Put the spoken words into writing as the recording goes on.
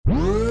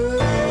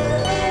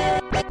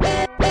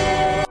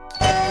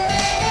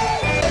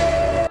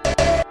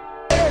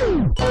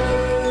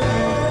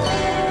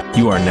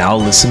are now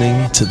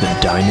listening to the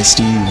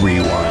Dynasty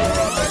Rewind.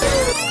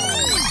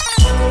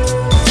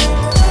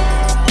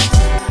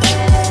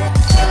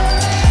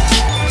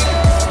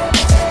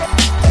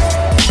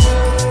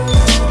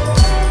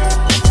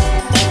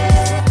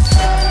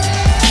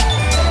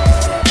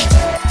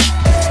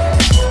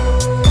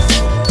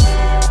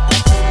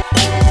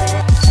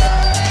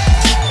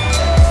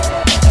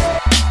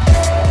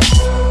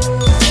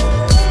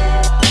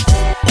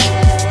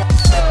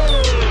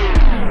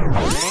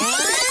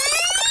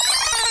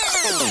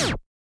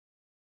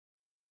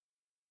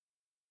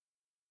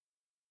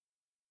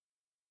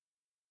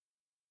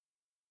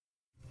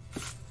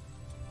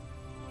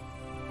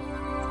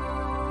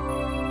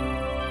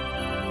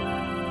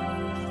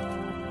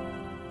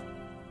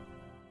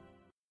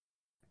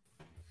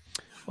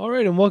 All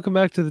right, and welcome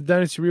back to the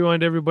Dynasty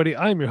Rewind, everybody.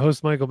 I'm your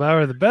host, Michael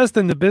Bauer. The best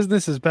in the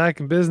business is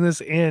back in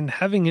business, and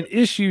having an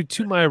issue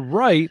to my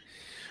right,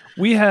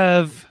 we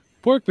have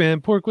Pork Man.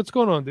 Pork, what's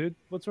going on, dude?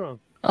 What's wrong?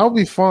 I'll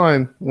be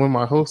fine when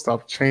my host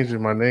stops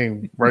changing my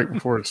name right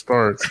before it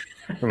starts.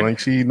 And like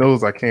she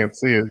knows I can't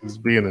see it,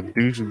 just being a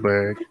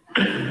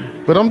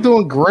douchebag. But I'm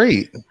doing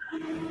great.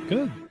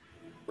 Good.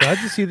 Glad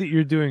to see that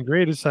you're doing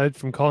great, aside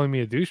from calling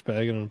me a douchebag.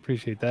 I don't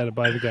appreciate that. I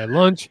buy the guy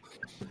lunch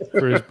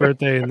for his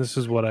birthday, and this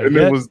time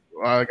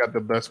I got the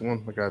best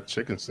one. I got a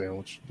chicken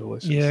sandwich.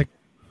 Delicious. Yeah,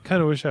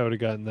 kind of wish I would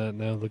have gotten that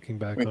now looking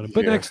back on it.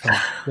 But next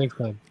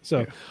time.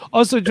 So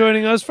also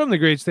joining us from the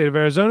great state of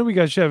Arizona, we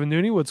got Chev and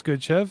Nooney. What's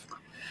good, Chev?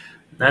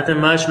 Nothing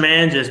much,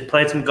 man. Just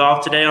played some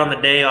golf today on the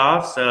day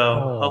off.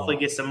 So hopefully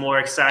get some more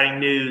exciting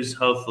news.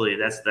 Hopefully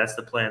that's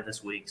the plan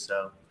this week.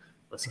 So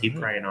let's keep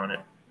praying on it.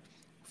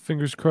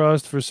 Fingers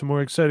crossed for some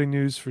more exciting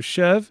news for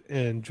Chev.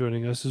 And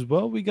joining us as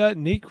well, we got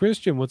Nate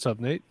Christian. What's up,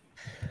 Nate?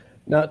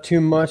 Not too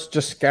much,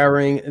 just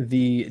scouring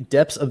the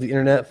depths of the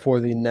internet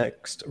for the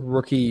next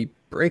rookie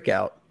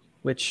breakout,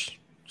 which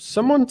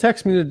someone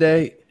texted me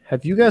today.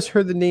 Have you guys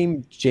heard the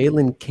name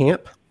Jalen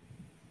Camp?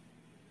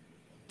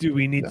 Do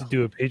we need to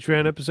do a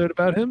Patreon episode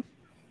about him?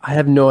 I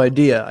have no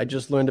idea. I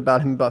just learned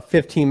about him about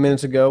 15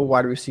 minutes ago,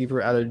 wide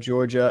receiver out of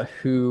Georgia,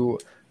 who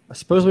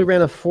supposedly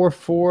ran a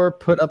 4.4,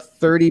 put up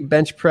 30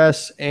 bench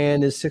press,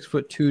 and is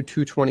 6'2",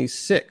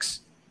 226.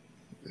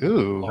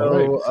 Ooh.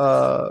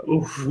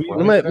 So,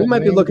 we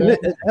might be looking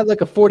at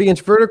like a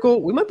 40-inch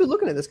vertical. We might be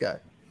looking at this guy.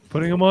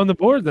 Putting him on the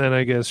board then,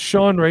 I guess.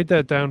 Sean, write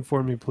that down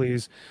for me,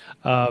 please.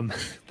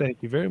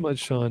 Thank you very much,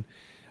 Sean.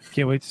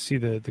 Can't wait to see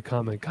the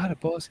comment. Got it,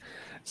 boss.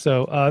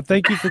 So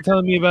thank you for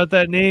telling me about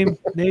that name,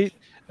 Nate.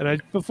 And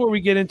before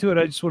we get into it,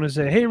 I just want to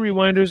say, hey,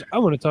 Rewinders, I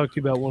want to talk to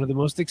you about one of the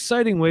most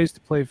exciting ways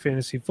to play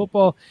fantasy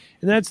football,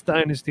 and that's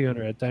Dynasty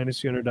Owner at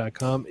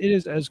dynastyowner.com. It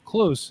is as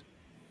close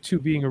to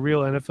being a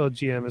real NFL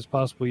GM as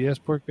possible. Yes,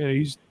 Porkman,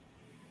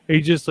 are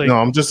you just like... No,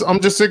 I'm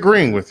just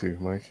agreeing with you,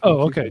 Mike.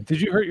 Oh, okay.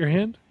 Did you hurt your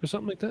hand or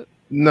something like that?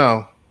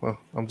 No. Well,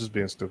 I'm just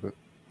being stupid.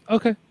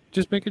 Okay.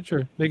 Just making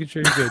sure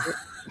you're good.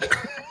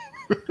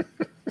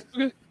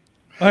 Okay.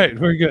 All right,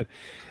 very good.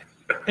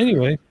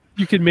 Anyway,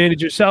 you can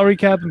manage your salary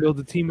cap and build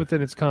a team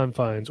within its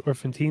confines.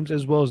 Orphan teams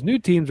as well as new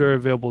teams are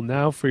available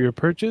now for your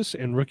purchase,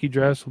 and rookie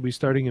drafts will be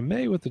starting in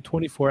May with a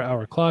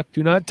 24-hour clock.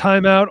 Do not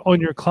time out on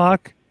your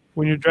clock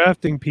when you're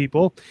drafting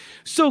people.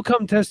 So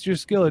come test your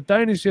skill at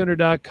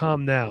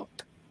dynastyowner.com now.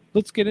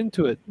 Let's get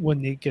into it.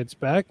 When Nate gets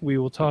back, we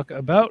will talk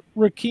about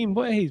Rakeem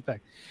Boyd. He's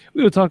back.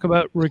 We will talk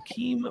about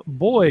Rakeem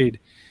Boyd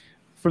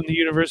from the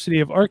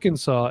University of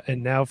Arkansas.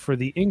 And now for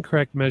the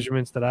incorrect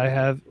measurements that I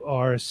have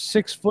are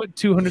 6 foot,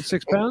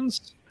 206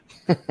 pounds.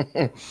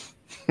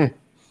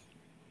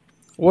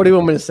 What do you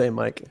want me to say,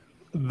 Mike?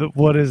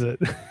 What is it?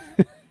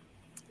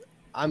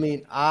 I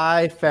mean,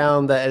 I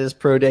found that at his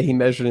pro day, he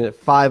measured in at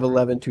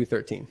 5'11",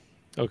 213.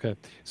 Okay.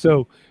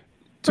 So to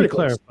Pretty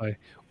close. clarify,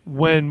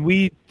 when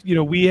we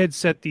had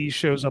set these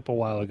shows up a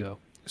while ago.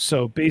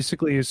 So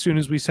basically, as soon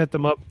as we set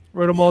them up,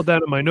 wrote them all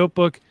down in my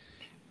notebook.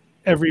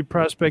 Every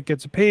prospect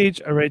gets a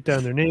page. I write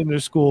down their name, their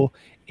school,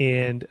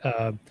 and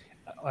I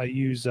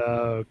use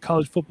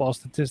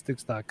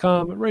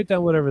collegefootballstatistics.com and write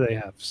down whatever they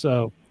have.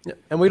 So, Yeah.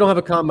 And we don't have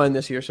a combine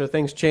this year, so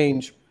things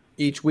change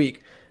each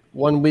week.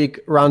 1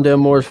 week, Rondale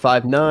Moore's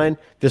 5'9".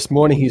 This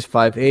morning, he's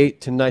 5'8".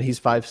 Tonight, he's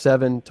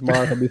 5'7".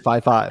 Tomorrow, he'll be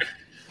 5'5".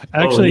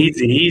 actually,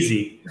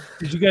 easy.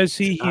 Did you guys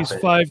see he's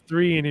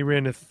 5'3" and he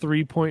ran a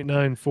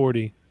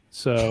 3.940?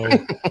 So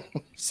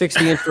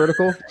 60-inch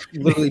vertical.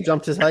 Literally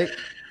jumped his height.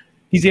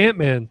 he's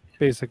Ant-Man,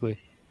 basically.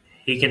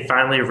 He can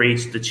finally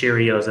reach the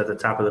Cheerios at the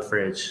top of the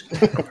fridge.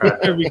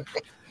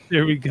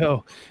 There we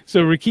go.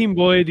 So Rakeem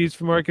Boyd, he's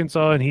from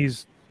Arkansas, and he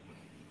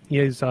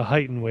has a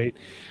height and weight.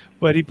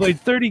 But he played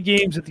 30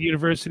 games at the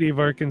University of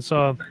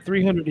Arkansas,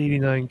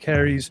 389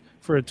 carries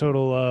for a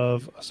total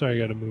of – sorry, I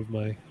got to move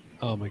my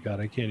 – oh, my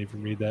God, I can't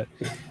even read that.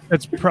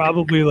 That's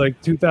probably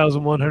like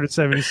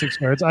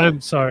 2,176 yards.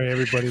 I'm sorry,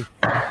 everybody.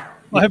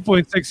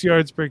 5.6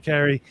 yards per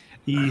carry.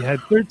 He had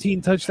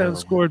 13 touchdowns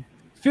scored,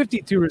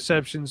 52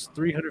 receptions,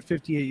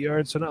 358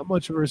 yards, so not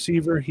much of a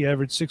receiver. He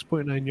averaged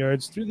 6.9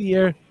 yards through the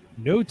air.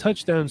 No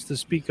touchdowns to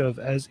speak of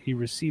as a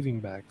receiving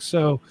back.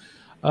 So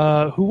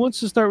Who wants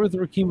to start with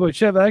Rakeem Boyd?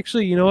 Chev,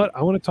 actually, you know what?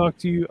 I want to talk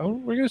to you.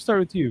 We're going to start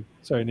with you.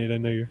 Sorry, Nate. I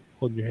know you're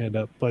holding your hand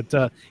up. But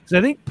because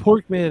I think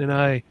Porkman and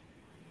I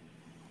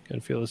kind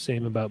of feel the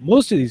same about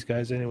most of these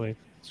guys anyway.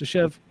 So,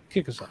 Chev,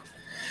 kick us off.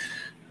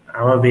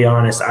 I'm going to be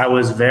honest. I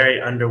was very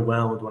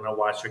underwhelmed when I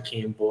watched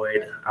Rakeem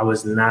Boyd. I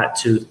was not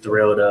too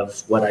thrilled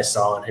of what I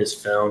saw in his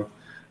film.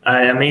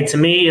 I mean, to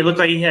me, it looked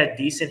like he had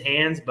decent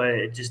hands, but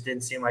it just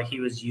didn't seem like he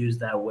was used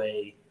that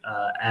way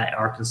at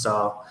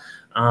Arkansas.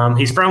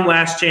 He's from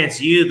Last Chance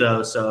U,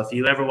 though, so if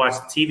you ever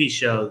watched the TV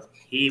show,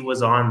 he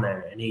was on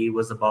there, and he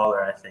was a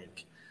baller, I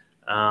think.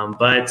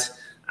 But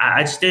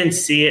I just didn't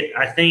see it.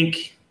 I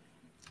think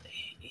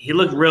he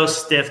looked real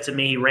stiff to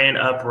me. He ran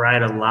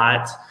upright a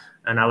lot,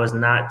 and I was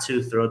not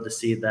too thrilled to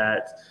see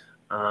that.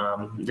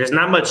 There's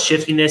not much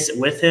shiftiness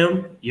with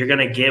him. You're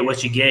going to get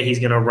what you get. He's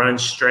going to run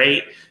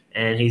straight,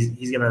 and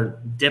he's going to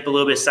dip a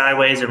little bit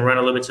sideways and run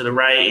a little bit to the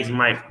right. He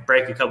might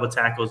break a couple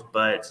tackles,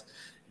 but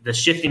the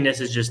shiftiness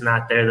is just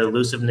not there. The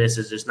elusiveness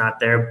is just not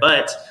there.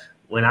 But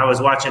when I was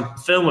watching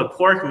film with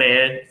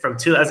Porkman from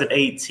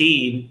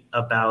 2018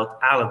 about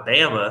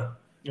Alabama,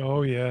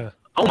 oh, yeah.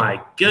 Oh,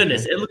 my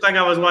goodness. It looked like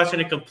I was watching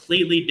a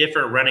completely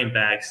different running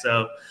back.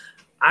 So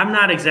I'm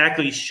not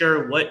exactly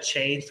sure what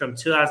changed from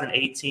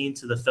 2018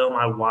 to the film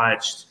I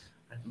watched.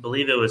 I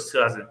believe it was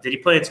 2000. Did he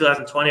play in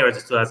 2020 or was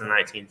it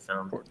 2019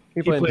 film?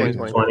 He played in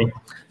 2020.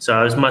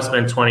 So it must have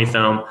been 20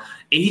 film.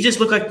 He just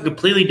looked like a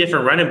completely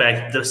different running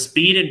back. The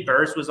speed and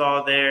burst was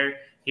all there.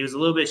 He was a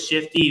little bit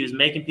shifty. He was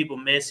making people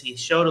miss. He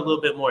showed a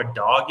little bit more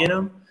dog in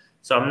him.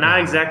 So I'm not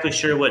exactly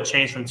sure what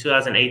changed from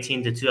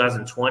 2018 to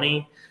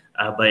 2020,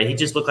 but he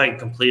just looked like a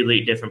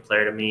completely different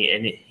player to me.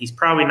 And he's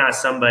probably not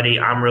somebody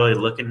I'm really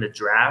looking to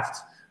draft,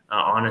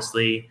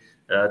 honestly.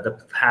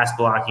 The pass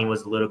blocking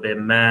was a little bit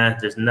meh.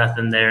 There's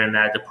nothing there in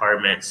that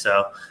department.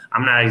 So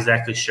I'm not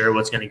exactly sure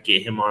what's going to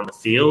get him on the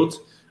field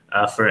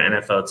for an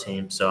NFL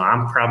team. So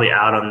I'm probably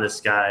out on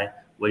this guy.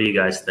 What do you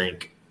guys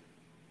think?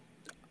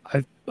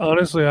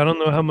 Honestly, I don't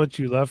know how much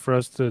you left for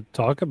us to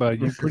talk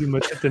about. You pretty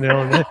much hit the nail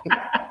on the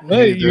head.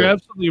 Hey, you're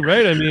absolutely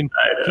right. I mean,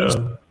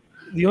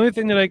 the only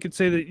thing that I could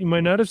say that you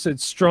might not have said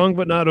strong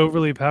but not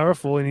overly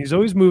powerful, and he's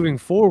always moving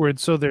forward,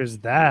 so there's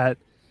that.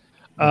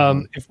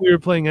 If we were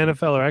playing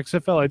NFL or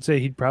XFL, I'd say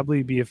he'd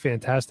probably be a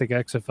fantastic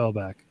XFL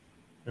back.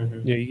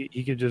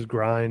 He could just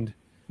grind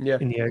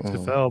in the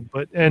XFL.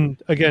 But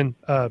and again,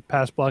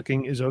 pass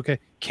blocking is okay.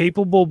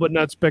 Capable but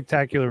not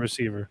spectacular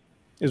receiver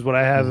is what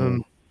I have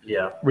him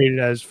rated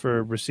as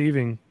for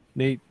receiving.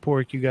 Nate,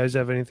 Pork, you guys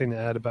have anything to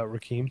add about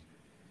Rakeem?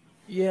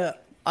 Yeah,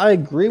 I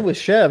agree with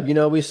Chev.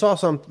 We saw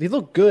he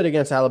looked good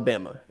against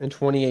Alabama in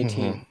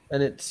 2018,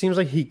 and it seems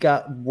like he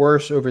got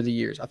worse over the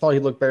years. I thought he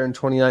looked better in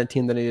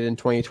 2019 than he did in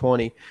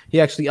 2020. He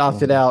actually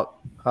opted out,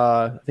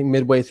 I think,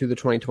 midway through the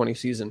 2020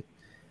 season.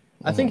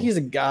 I think he's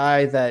a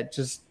guy that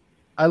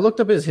I looked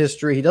up his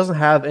history. He doesn't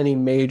have any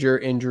major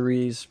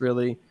injuries,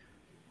 really,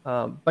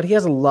 but he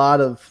has a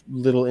lot of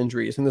little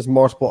injuries, and there's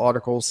multiple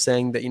articles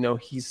saying that,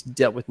 he's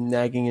dealt with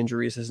nagging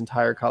injuries his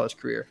entire college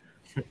career.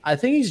 I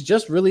think he's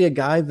just really a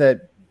guy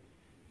that,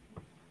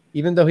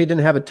 even though he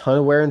didn't have a ton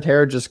of wear and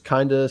tear, just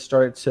kind of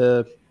started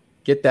to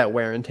get that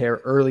wear and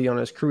tear early on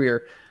his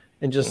career.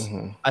 And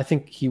I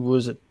think he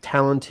was a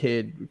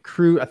talented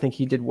recruit. I think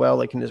he did well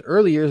in his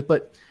early years,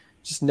 but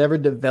just never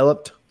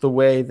developed the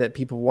way that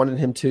people wanted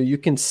him to. You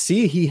can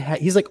see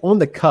he's on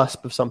the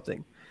cusp of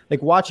something.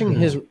 Watching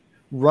his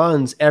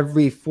runs,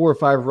 every 4 or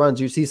 5 runs,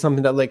 you see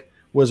something that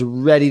was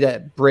ready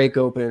to break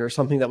open or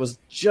something that was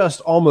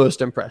just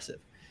almost impressive.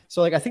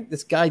 So I think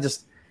this guy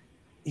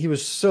he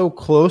was so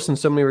close in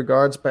so many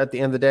regards, but at the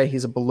end of the day,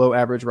 he's a below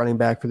average running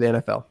back for the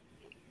NFL.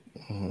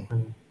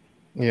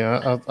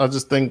 Yeah, I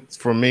just think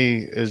for me,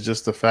 it's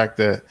just the fact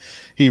that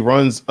he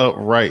runs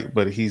upright,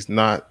 but he's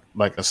not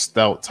like a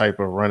stout type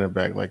of running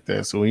back like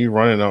that. So when you're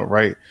running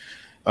upright,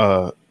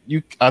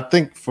 I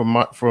think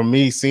for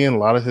me, seeing a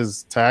lot of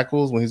his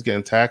tackles when he's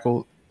getting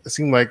tackled, it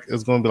seemed like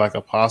it's going to be like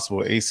a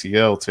possible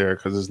ACL tear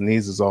because his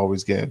knees is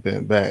always getting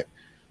bent back.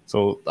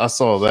 So I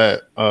saw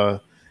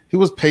that. He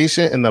was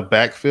patient in the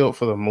backfield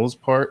for the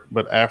most part,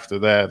 but after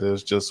that, there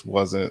just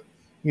wasn't,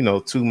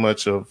 too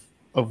much of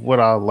what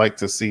I like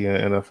to see in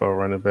an NFL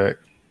running back.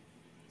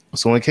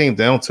 So when it came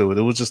down to it,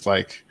 it was just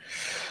like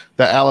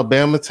the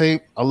Alabama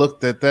tape. I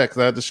looked at that because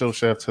I had to show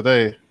Chef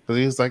today because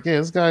he was like, "Yeah,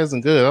 this guy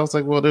isn't good." I was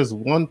like, "Well, there's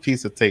one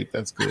piece of tape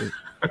that's good,"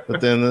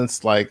 but then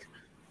it's like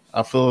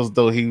I feel as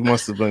though he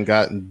must have been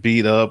gotten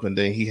beat up, and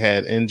then he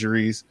had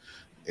injuries.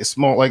 It's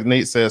small, like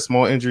Nate said,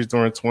 small injuries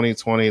during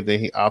 2020. Then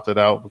he opted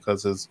out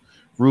because his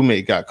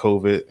roommate got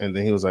COVID, and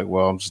then he was like,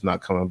 "Well, I'm just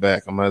not coming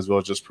back. I might as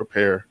well just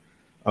prepare."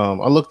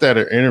 I looked at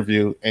an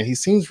interview, and he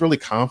seems really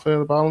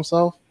confident about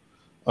himself.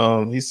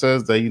 He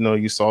says that,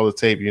 you saw the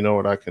tape, you know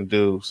what I can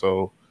do.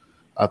 So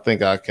I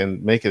think I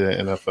can make it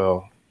in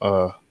NFL.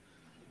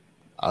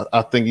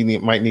 I think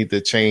you might need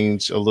to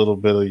change a little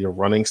bit of your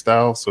running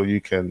style so you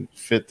can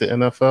fit the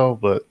NFL,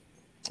 but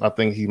I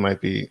think he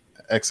might be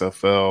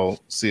XFL,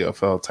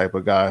 CFL type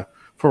of guy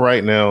for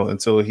right now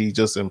until he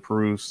just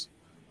improves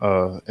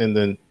And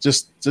then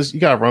just you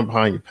gotta run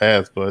behind your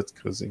pads, but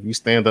because if you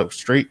stand up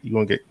straight, you're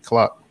gonna get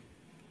clocked.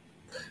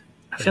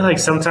 I feel like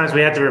sometimes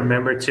we have to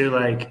remember too,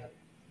 like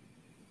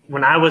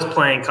when I was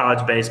playing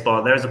college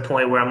baseball, there was a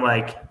point where I'm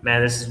like,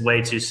 man, this is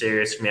way too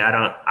serious for me.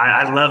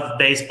 I love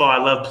baseball, I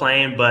love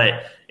playing,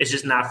 but it's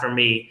just not for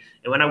me.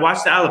 And when I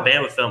watch the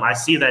Alabama film, I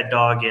see that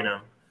dog in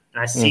him,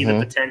 and I see the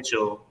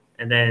potential.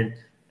 And then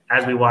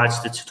as we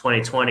watch the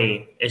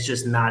 2020, it's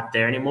just not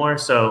there anymore.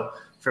 So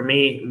for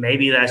me,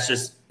 maybe that's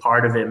just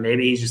part of it.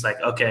 Maybe he's just like,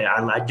 okay,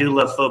 I do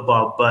love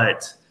football,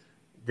 but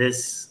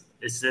this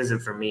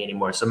isn't for me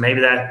anymore. So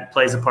maybe that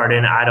plays a part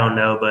in it. I don't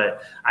know,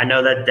 but I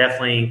know that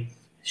definitely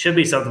should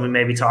be something we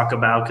maybe talk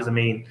about, because, I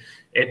mean,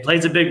 it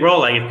plays a big role.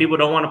 Like if people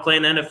don't want to play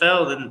in the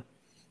NFL, then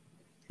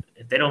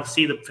if they don't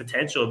see the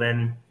potential,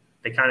 then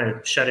they kind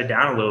of shut it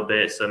down a little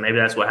bit. So maybe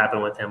that's what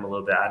happened with him a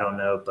little bit. I don't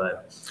know,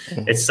 but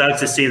it sucks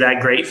to see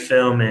that great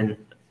film in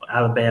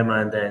Alabama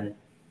and then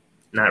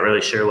not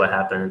really sure what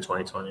happened in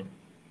 2020.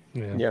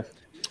 Yeah.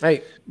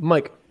 Hey,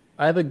 Mike,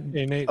 I have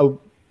a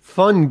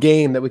fun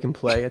game that we can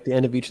play at the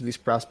end of each of these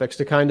prospects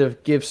to kind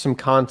of give some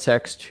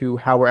context to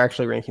how we're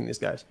actually ranking these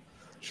guys.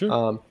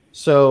 Sure.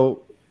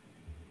 So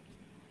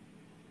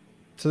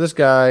this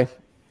guy,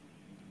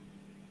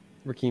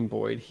 Rakeem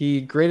Boyd, he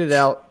graded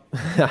out.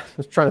 I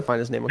was trying to find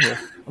his name on here.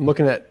 I'm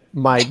looking at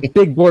my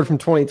big board from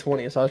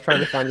 2020, so I was trying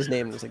to find his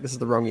name, and I was like, this is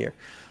the wrong year.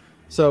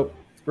 So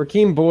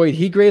Rakeem Boyd,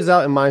 he grades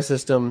out in my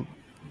system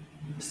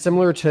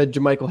similar to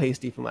JaMychal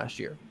Hasty from last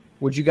year.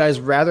 Would you guys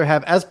rather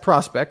have as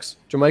prospects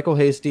JaMychal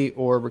Hasty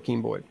or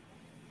Rakeem Boyd?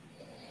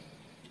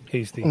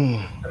 Hasty.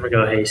 I'm going to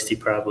go Hasty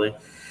probably.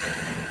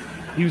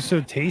 He was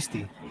so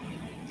tasty.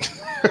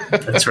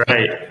 That's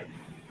right.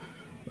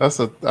 That's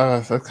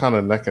kind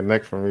of neck and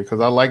neck for me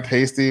because I liked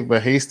Hasty,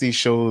 but Hasty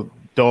showed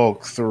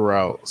dog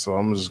throughout, so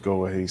I'm gonna just go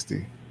with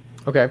Hasty.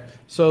 Okay,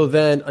 so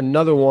then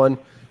another one.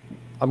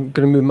 I'm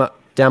gonna move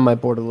down my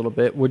board a little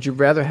bit. Would you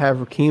rather have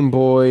Rakeem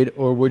Boyd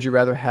or would you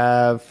rather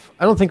have?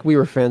 I don't think we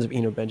were fans of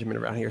Eno Benjamin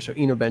around here, so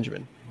Eno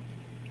Benjamin.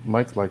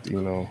 Mike liked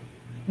Eno.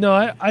 No,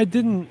 I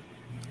didn't.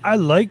 I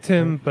liked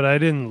him, but I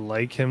didn't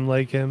like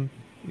him.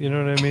 You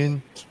know what I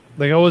mean?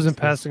 Like I wasn't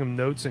passing him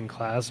notes in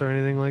class or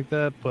anything like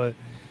that. But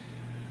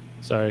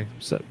sorry,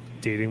 stop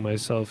dating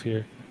myself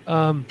here.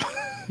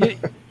 Yeah,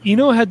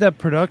 Eno had that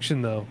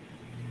production though,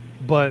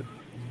 but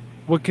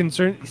what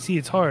concern? See,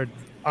 it's hard.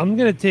 I'm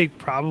gonna take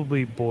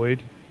probably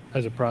Boyd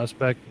as a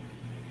prospect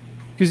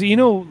because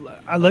Eno,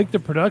 I like the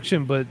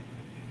production, but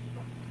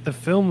the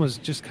film was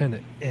just kind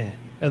of eh.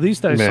 At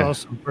least I saw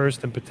some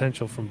burst and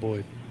potential from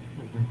Boyd.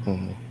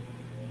 I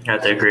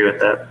have to agree with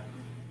that.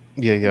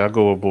 Yeah, I'll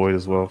go with Boyd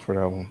as well for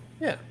that one.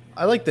 Yeah,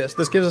 I like this.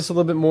 This gives us a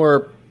little bit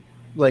more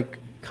like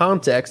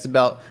context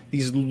about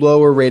these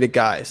lower rated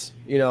guys.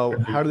 You know,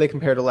 how do they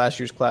compare to last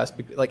year's class?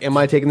 Like, am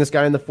I taking this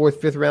guy in the 4th,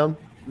 5th round?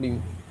 I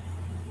mean,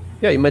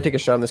 yeah, you might take a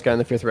shot on this guy in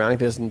the 5th round if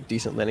he has a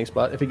decent landing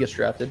spot, if he gets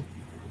drafted.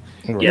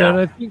 Yeah, and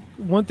I think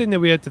one thing that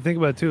we have to think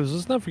about too is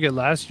let's not forget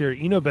last year,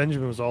 Eno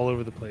Benjamin was all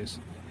over the place.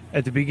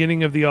 At the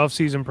beginning of the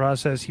offseason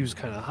process, he was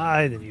kind of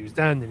high, then he was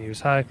down, then he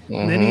was high,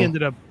 and then he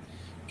ended up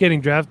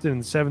getting drafted in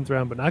the 7th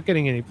round, but not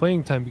getting any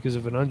playing time because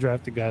of an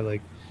undrafted guy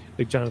like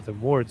Jonathan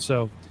Ward.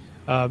 So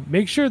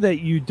make sure that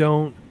you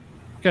don't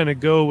kind of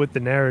go with the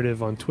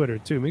narrative on Twitter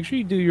too. Make sure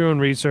you do your own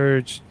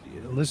research,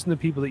 listen to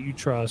people that you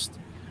trust,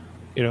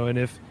 and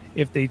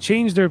if they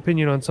change their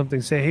opinion on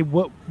something, say, hey,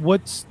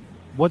 what's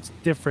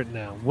different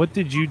now? What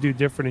did you do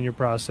different in your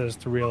process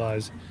to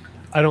realize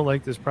I don't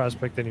like this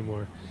prospect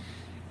anymore?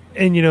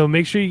 And,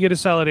 make sure you get a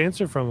solid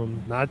answer from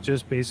them, not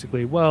just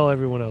basically, well,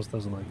 everyone else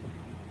doesn't like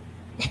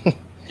them.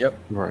 Yep.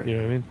 Right. You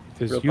know what I mean?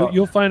 Because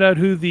you'll find out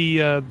who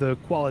the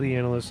quality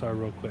analysts are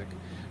real quick.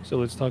 So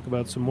let's talk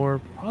about some more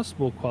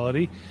possible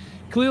quality.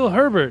 Khalil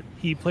Herbert,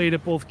 he played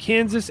at both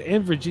Kansas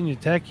and Virginia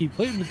Tech. He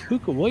played with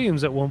Puka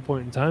Williams at one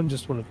point in time.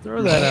 Just want to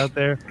throw that out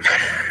there.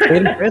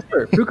 Made him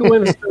transfer. Puka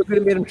Williams is so good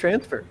it made him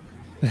transfer.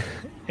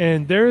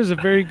 And there is a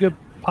very good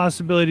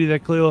possibility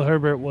that Khalil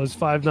Herbert was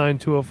 5'9",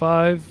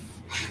 205.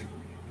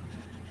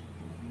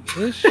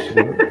 Ish.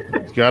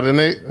 Got an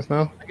 8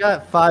 now? I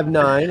got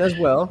 5'9" as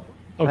well.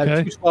 Okay. I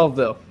have 212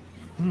 though.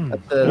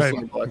 At the Right.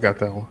 Senior Bowl. I got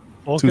that one.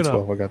 Bulking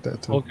 212, up. I got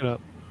that too. Bulking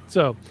up.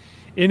 So,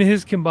 in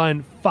his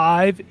combined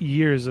 5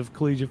 years of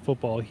collegiate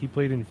football, he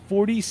played in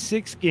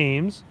 46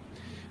 games,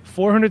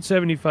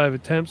 475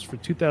 attempts for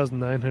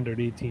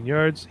 2,918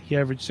 yards. He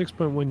averaged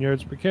 6.1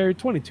 yards per carry,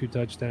 22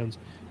 touchdowns,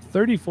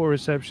 34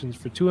 receptions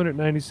for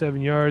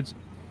 297 yards,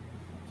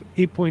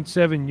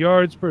 8.7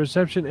 yards per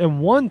reception, and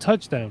 1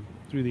 touchdown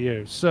through the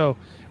air. So,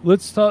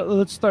 let's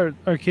start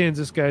our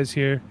Kansas guys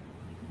here.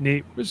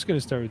 Nate, we're just going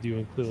to start with you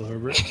and Khalil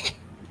Herbert.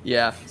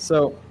 Yeah.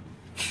 So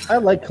I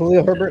like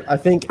Khalil Herbert. I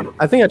think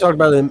I talked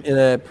about him in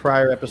a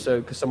prior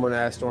episode because someone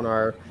asked on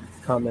our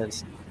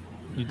comments.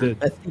 You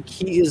did. I think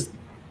he is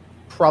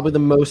probably the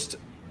most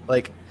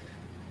like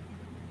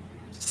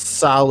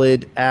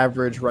solid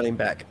average running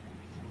back.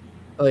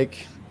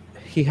 Like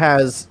he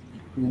has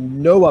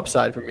no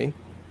upside for me,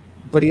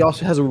 but he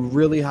also has a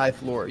really high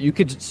floor. You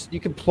could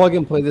plug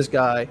and play this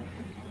guy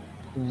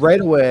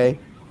right away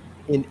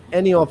in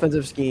any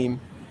offensive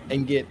scheme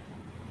and get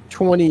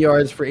 20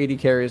 yards for 80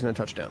 carries and a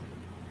touchdown.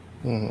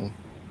 Mm-hmm.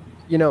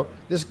 You know,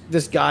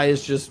 this guy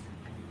is just,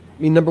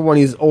 I mean, number one,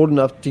 he's old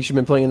enough. He should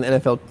have been playing in the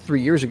NFL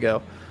 3 years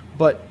ago,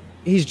 but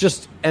he's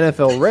just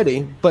NFL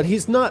ready, but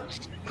he's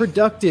not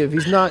productive.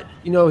 He's not,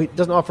 you know, he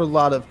doesn't offer a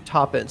lot of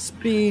top end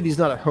speed. He's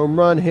not a home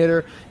run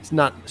hitter. He's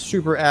not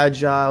super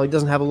agile. He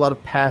doesn't have a lot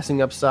of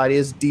passing upside. He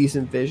has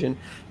decent vision.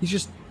 He's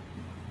just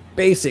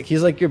basic.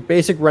 He's like your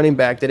basic running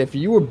back that if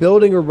you were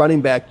building a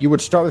running back, you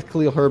would start with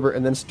Khalil Herbert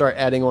and then start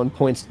adding on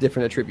points to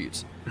different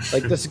attributes.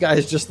 Like this guy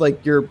is just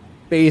like your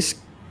base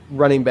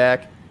running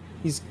back.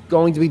 He's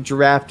going to be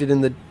drafted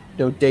in the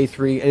day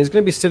 3, and he's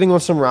going to be sitting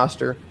on some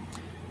roster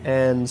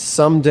and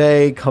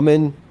someday come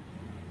in,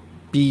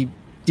 be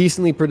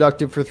decently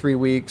productive for 3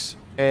 weeks,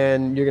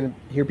 and you're going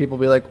to hear people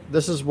be like,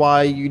 this is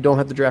why you don't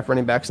have to draft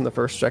running backs in the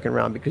first, second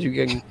round, because you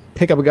can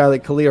pick up a guy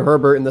like Khalil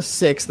Herbert in the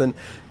 6th and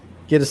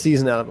get a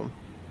season out of him.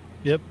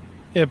 Yep.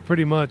 Yeah,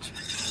 pretty much.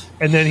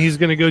 And then he's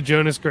going to go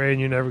Jonas Gray, and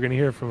you're never going to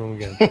hear from him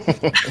again.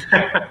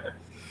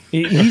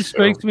 he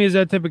strikes me as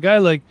that type of guy.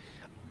 Like,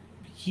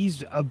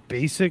 he's a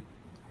basic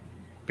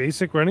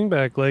running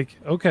back. Like,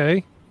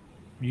 okay,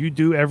 you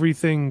do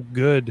everything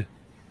good.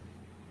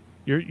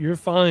 You're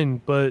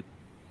fine, but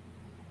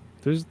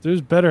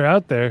there's better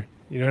out there.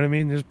 You know what I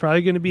mean? There's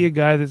probably going to be a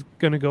guy that's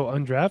going to go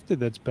undrafted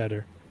that's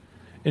better.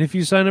 And if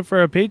you sign up for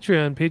our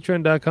Patreon,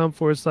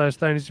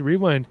 patreon.com/Dynasty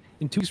Rewind,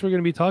 in 2 weeks we're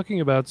going to be talking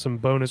about some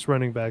bonus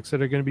running backs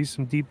that are going to be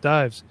some deep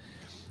dives.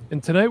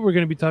 And tonight we're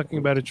going to be talking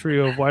about a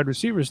trio of wide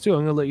receivers too.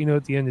 I'm going to let you know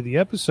at the end of the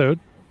episode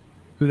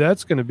who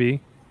that's going to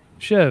be.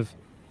 Chev,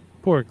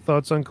 Pork,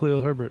 thoughts on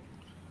Khalil Herbert?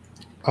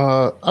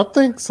 I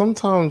think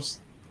sometimes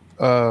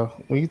when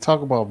you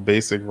talk about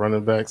basic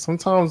running back,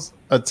 sometimes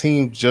a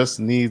team just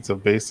needs a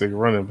basic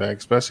running back,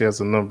 especially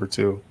as a number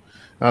 2.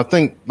 And I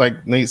think,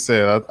 like Nate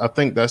said, I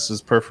think that's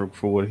just perfect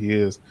for what he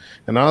is.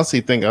 And I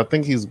honestly think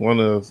he's one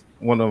of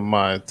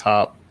my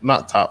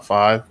not top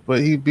 5,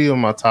 but he'd be in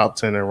my top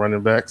 10 in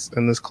running backs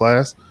in this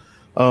class.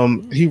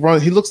 He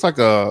looks like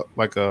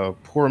a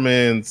poor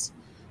man's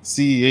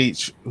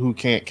CEH who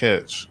can't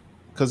catch,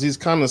 because he's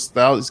kind of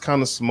stout, he's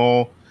kind of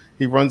small.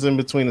 He runs in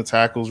between the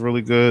tackles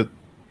really good.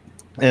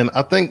 And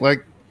I think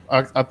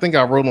I think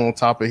I wrote on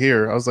top of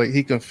here, I was like,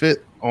 he can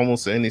fit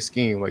almost any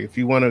scheme. Like if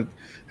you want to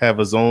have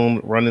his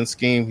own running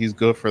scheme, he's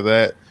good for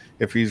that.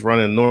 If he's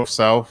running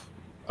north-south,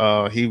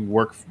 he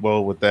works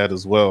well with that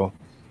as well.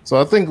 So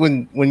I think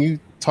when you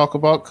talk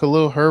about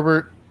Khalil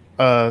Herbert,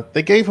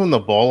 they gave him the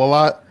ball a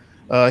lot.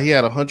 He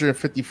had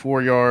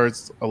 154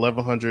 yards,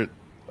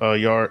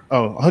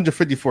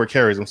 154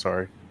 carries,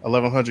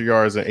 1,100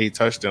 yards and 8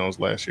 touchdowns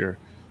last year.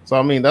 So,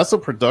 I mean, that's a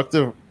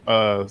productive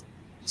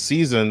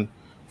season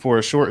for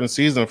a shortened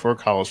season for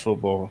college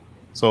football.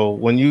 So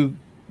when you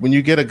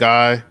get a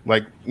guy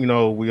like, you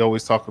know, we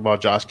always talked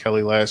about Josh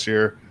Kelly last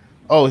year.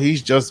 Oh,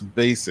 he's just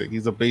basic.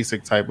 He's a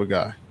basic type of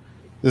guy.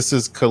 This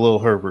is Khalil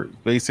Herbert.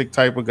 Basic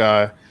type of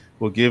guy,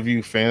 will give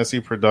you fantasy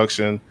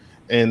production.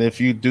 And if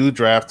you do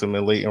draft him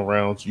in late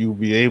rounds, you'll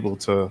be able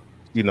to,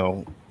 you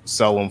know,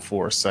 sell him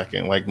for a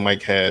second. Like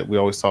Mike had, we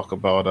always talk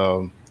about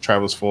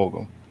Travis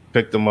Fulgham.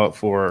 Picked him up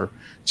for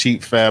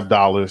cheap fab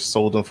dollars,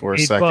 sold him for a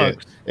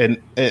second.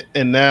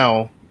 And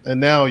now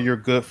you're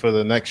good for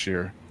the next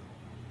year.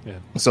 Yeah.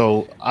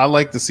 So I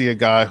like to see a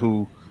guy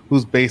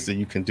who's basic.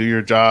 You can do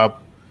your job.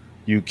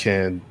 You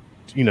can,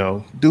 you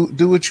know,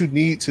 do what you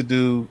need to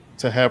do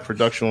to have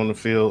production on the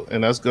field,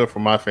 and that's good for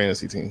my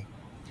fantasy team.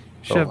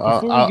 So Chef, I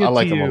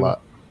like him a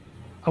lot.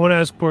 I want to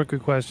ask Pork a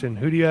question.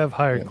 Who do you have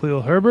higher,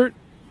 Khalil Herbert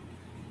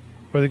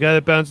or the guy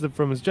that bounced up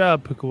from his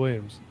job, Puka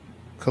Williams?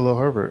 Khalil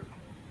Herbert.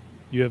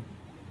 You have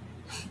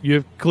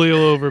Khalil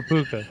over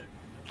Puka.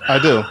 I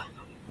do.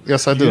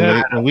 Yes, I do.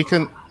 Yeah. And we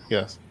can.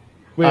 Yes.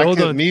 Wait,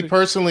 hold on. Me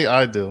personally,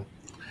 I do.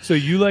 So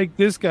you like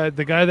this guy,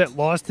 the guy that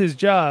lost his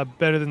job,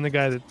 better than the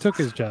guy that took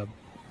his job?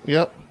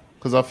 Yep.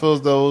 Because I feel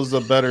as though it was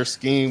a better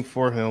scheme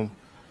for him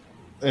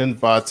in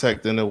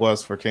Vitek than it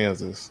was for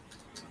Kansas.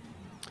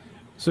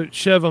 So,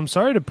 Chev, I'm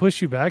sorry to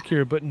push you back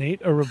here, but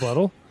Nate, a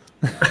rebuttal?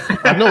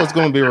 I know it's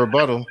going to be a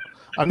rebuttal.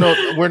 I know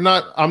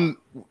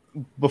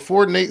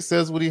before Nate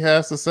says what he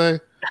has to say,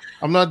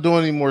 I'm not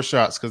doing any more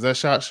shots because that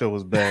shot show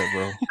was bad,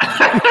 bro.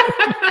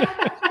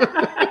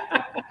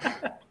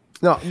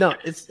 No,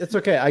 it's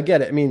okay. I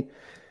get it. I mean,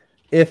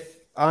 if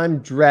I'm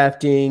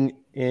drafting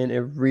in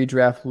a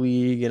redraft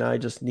league and I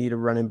just need a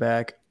running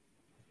back,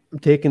 I'm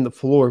taking the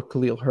floor of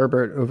Khalil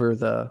Herbert over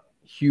the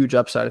huge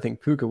upside I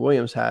think Puka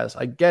Williams has.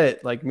 I get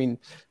it. Like, I mean,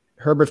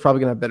 Herbert's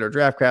probably going to have better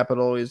draft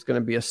capital. He's going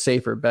to be a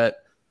safer bet.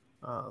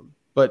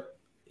 But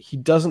he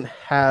doesn't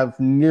have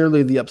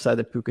nearly the upside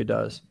that Puka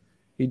does.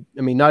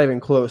 Not even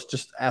close,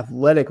 just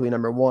athletically,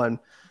 number one,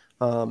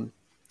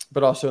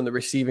 but also in the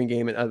receiving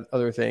game and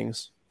other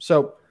things.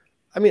 So,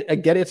 I mean, I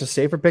get it. It's a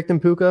safer pick than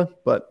Puka,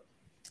 but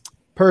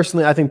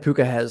personally, I think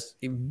Puka has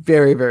a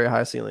very, very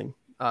high ceiling.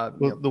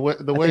 The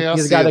way I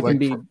he's a see guy it, that can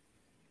be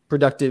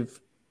productive.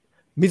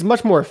 He's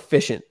much more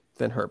efficient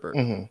than Herbert.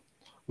 Mm-hmm.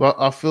 Well,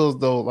 I feel as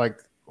though, like,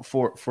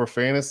 for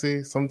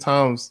fantasy,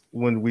 sometimes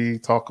when we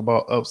talk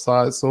about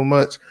upside so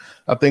much,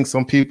 I think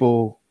some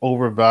people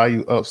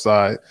overvalue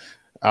upside.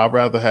 I'd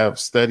rather have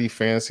steady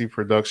fantasy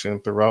production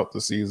throughout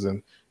the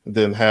season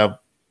than have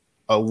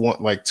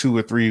like 2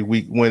 or 3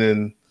 week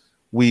winning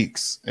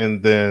weeks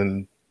and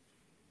then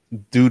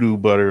doo-doo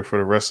butter for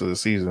the rest of the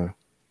season,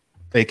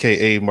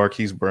 aka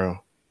Marquise Brown,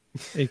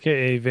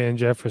 aka Van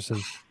Jefferson.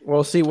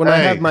 Well, see, when I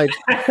have my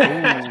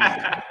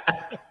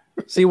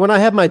when I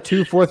have my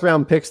 2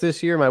 4th-round picks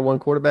this year, my 1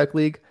 quarterback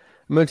league,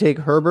 I'm going to take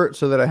Herbert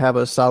so that I have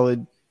a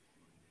solid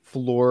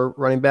floor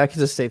running back.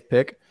 He's a safe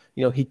pick.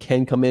 You know, he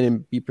can come in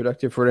and be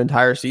productive for an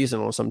entire season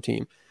on some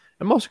team.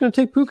 I'm also going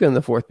to take Puka in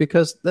the 4th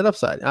because that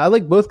upside. I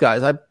like both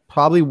guys. I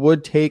probably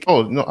would take.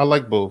 Oh no, I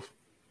like both.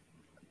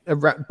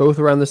 Both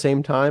around the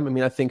same time. I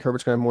mean, I think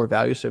Herbert's going to have more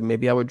value, so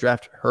maybe I would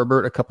draft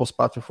Herbert a couple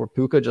spots before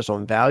Puka just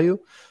on value.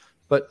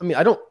 But I mean,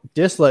 I don't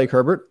dislike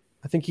Herbert.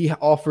 I think he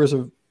offers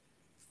a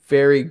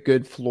very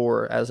good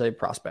floor as a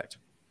prospect.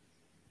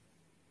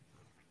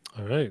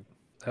 All right,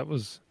 that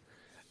was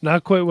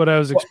not quite what I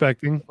was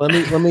expecting.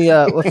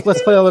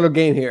 Let's play a little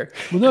game here.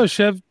 Well, no,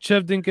 Chev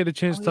didn't get a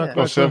chance to talk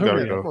about Chev Herbert.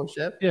 gotta go. Come on,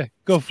 Chev. Yeah,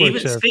 go for it,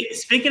 Chev.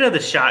 Speaking of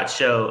the shot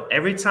show,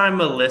 every time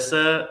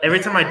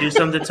I do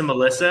something to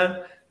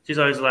Melissa, she's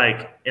always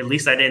like, "At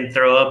least I didn't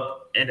throw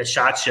up in the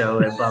shot show,"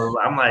 and blah blah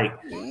blah. I'm like,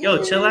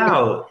 "Yo, chill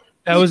out."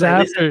 That was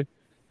after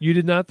you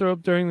did not throw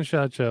up during the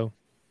shot show.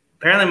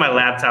 Apparently, my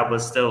laptop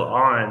was still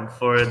on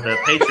for the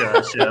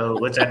Patreon show,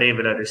 which I didn't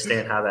even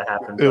understand how that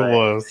happened. It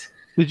was.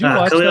 Did you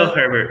watch Khalil that?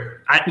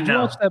 Herbert? Did you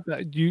watch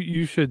that?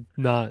 You should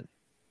not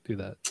do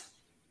that.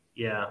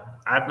 Yeah,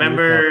 I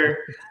remember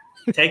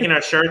taking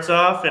our shirts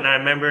off, and I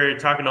remember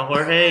talking to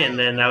Jorge, and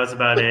then that was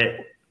about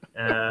it.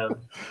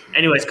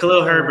 Anyways,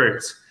 Khalil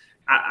Herbert.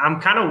 I'm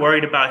kind of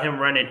worried about him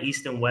running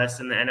east and west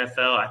in the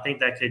NFL. I think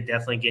that could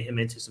definitely get him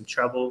into some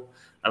trouble.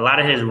 A lot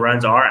of his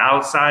runs are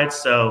outside,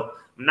 so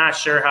I'm not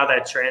sure how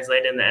that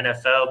translates in the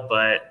NFL,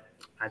 but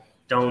I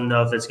don't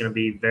know if it's going to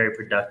be very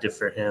productive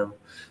for him.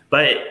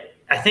 But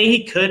I think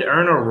he could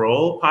earn a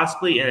role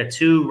possibly in a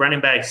 2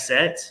 running back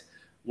set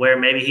where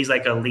maybe he's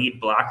like a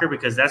lead blocker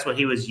because that's what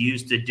he was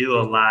used to do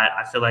a lot,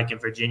 I feel like, in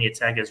Virginia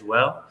Tech as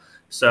well.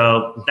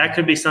 So that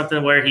could be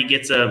something where he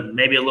gets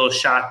maybe a little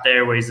shot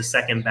there where he's the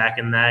second back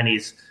in that and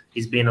he's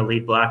being a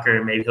lead blocker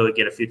and maybe he'll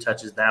get a few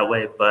touches that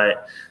way.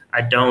 But I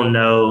don't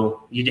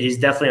know. He's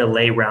definitely a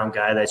late round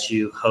guy that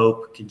you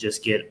hope can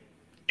just get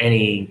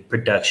any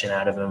production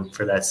out of him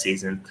for that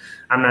season.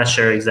 I'm not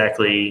sure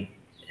exactly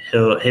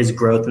his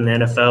growth in the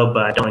NFL,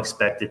 but I don't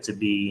expect it to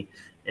be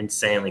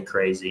insanely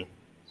crazy.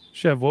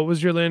 Chev, what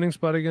was your landing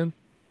spot again?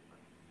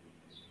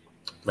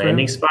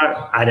 Landing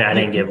spot? I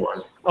didn't give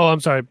one. Oh, I'm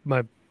sorry.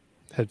 My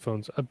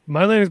headphones.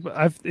 My landing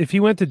spot, if he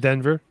went to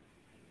Denver,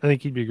 I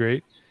think he'd be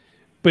great.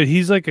 But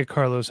he's like a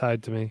Carlos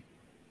Hyde to me.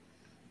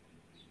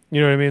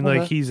 You know what I mean? Okay.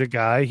 Like he's a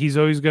guy. He's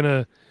always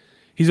gonna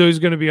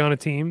be on a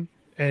team,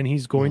 and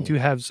he's going to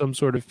have some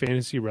sort of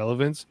fantasy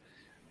relevance.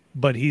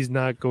 But he's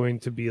not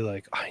going to be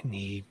like, I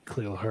need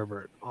Khalil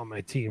Herbert on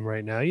my team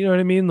right now. You know what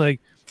I mean?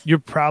 Like you're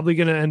probably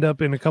going to end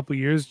up in a couple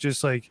years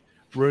just like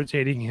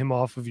rotating him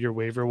off of your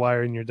waiver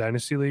wire in your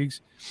dynasty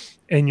leagues,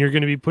 and you're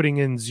going to be putting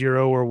in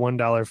 $0 or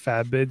 $1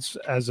 fab bids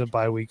as a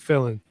bye week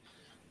fill-in.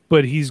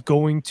 But he's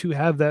going to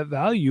have that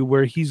value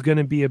where he's going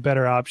to be a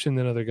better option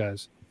than other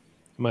guys,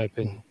 in my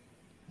opinion.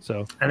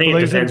 So I think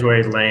it depends where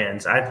he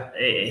lands.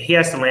 He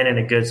has to land in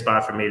a good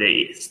spot for me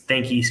to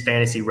think he's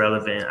fantasy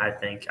relevant.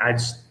 I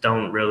just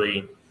don't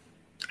really.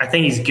 I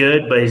think he's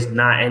good, but he's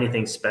not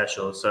anything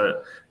special.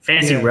 So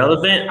fantasy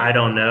relevant, I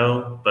don't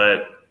know,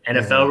 but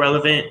NFL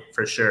relevant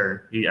for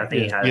sure. I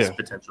think he has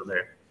potential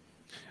there.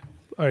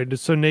 All right,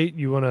 so Nate,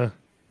 you wanna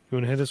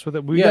hit us with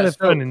it? We gotta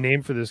find a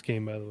name for this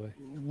game, by the way.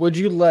 Would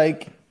you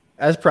like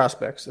as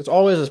prospects? It's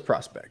always as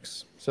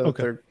prospects, so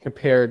they're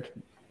compared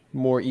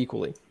more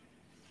equally.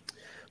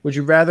 Would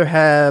you rather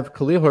have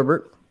Khalil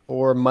Herbert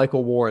or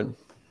Michael Warren?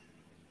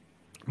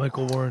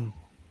 Michael Warren.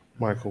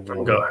 I'll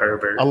go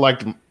Herbert.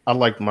 I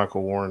liked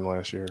Michael Warren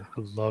last year.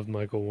 I loved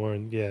Michael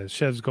Warren. Yeah,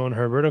 Chev's going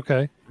Herbert.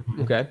 Okay.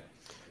 Okay.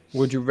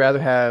 Would you rather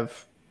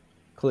have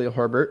Khalil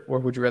Herbert or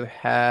would you rather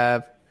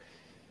have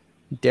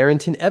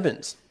Darrington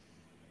Evans?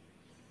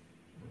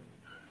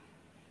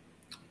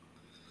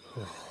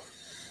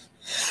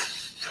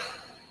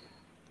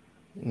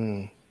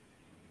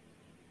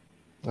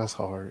 That's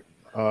hard.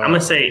 I'm going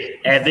to say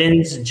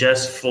Evans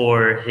just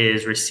for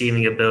his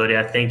receiving ability.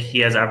 I think he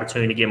has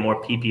opportunity to get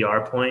more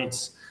PPR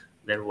points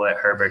than what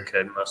Herbert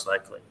could most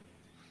likely.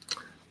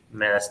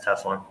 Man, that's a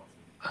tough one.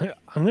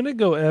 I'm going to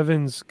go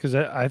Evans because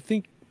I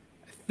think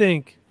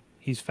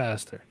he's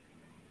faster.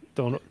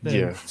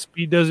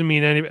 Speed doesn't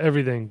mean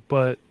everything,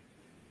 but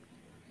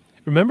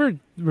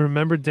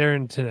remember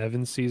Darrington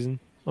Evans' season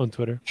on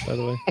Twitter, by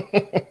the way?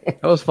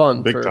 That was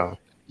fun. Big time.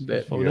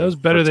 That was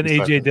better than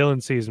A.J.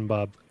 Dillon's season,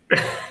 Bob.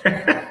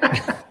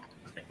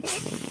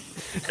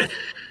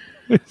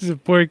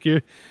 Pork, you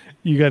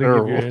got to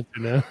give your answer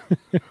now.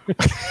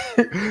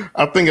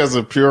 I think as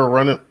a pure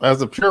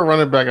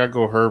running back, I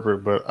go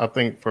Herbert, but I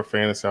think for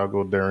fantasy, I'll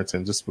go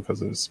Darrington just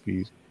because of his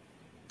speed.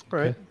 All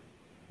right.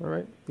 All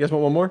right. You guys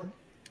want one more?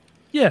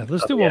 Yeah,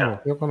 let's do one yeah.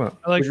 more. Yeah, why not?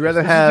 I like Would you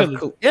rather this. have? This is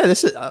good. Yeah,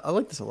 this is. I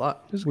like this a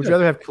lot. This is Would good. you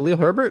rather have Khalil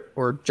Herbert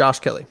or Josh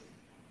Kelly?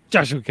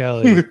 Joshua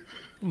Kelly?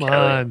 Come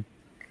on.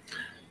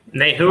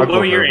 Nate, I'll what go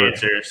were your Herbert.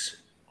 answers?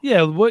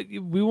 Yeah, what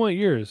we want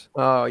yours.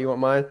 Oh, you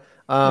want mine?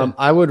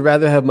 I would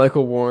rather have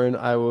Michael Warren.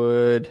 I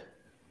would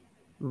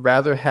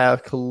rather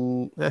have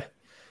Khalil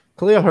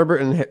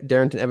Herbert and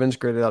Darrington Evans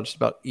graded out just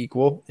about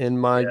equal in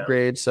my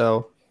grade.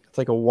 So it's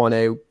like a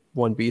 1A,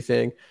 1B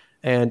thing.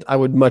 And I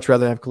would much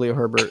rather have Khalil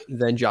Herbert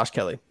than Josh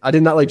Kelly. I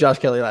did not like Josh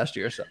Kelly last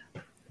year. So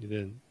You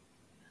didn't.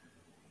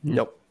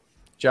 nope.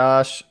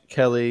 Josh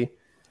Kelly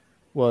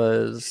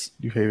was,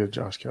 You hated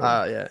Josh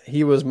Kelly.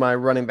 he was my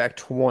running back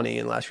 20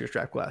 in last year's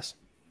draft class.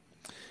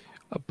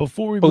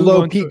 Before we move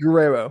Below on Pete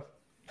Guerrero.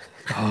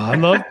 I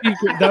love Pete.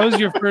 That was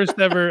your first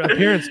ever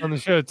appearance on the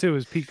show too.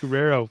 Was Pete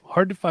Guerrero?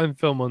 Hard to find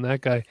film on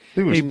that guy.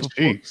 He was before-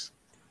 cheeks.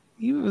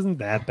 He wasn't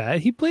that bad.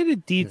 He played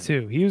at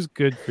D2. He was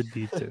good for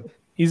D2.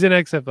 He's an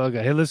XFL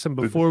guy. Hey, listen,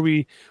 before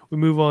we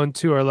move on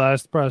to our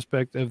last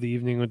prospect of the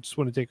evening, I just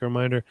want to take a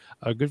reminder.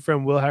 Our good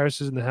friend Will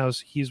Harris is in the house.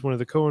 He's one of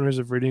the co-owners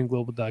of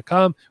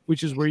RadiantGlobal.com,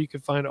 which is where you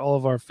can find all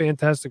of our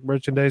fantastic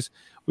merchandise.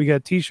 We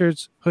got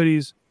T-shirts,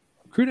 hoodies,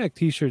 crew neck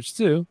T-shirts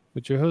too,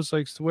 which your host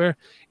likes to wear.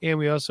 And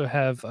we also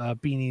have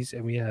beanies,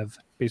 and we have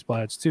baseball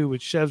hats too,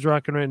 which Chev's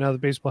rocking right now, the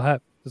baseball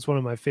hat. That's one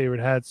of my favorite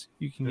hats.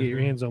 You can get your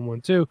hands on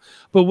one too.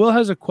 But Will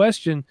has a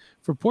question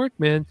for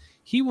Porkman.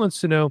 He wants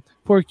to know,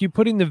 Pork, you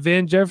putting the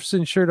Van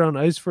Jefferson shirt on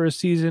ice for a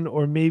season,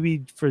 or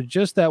maybe for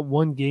just that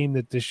one game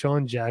that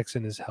Deshaun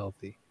Jackson is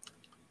healthy?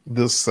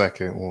 The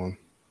second one.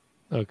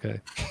 Okay.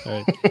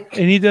 All right.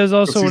 And he does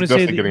also want to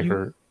say definitely that getting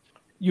hurt.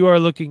 you are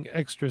looking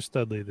extra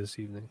studly this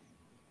evening.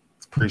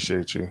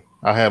 Appreciate you.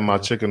 I had my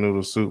chicken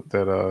noodle soup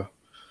that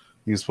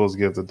you supposed to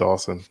give to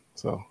Dawson,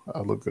 so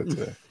I look good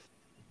today.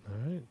 All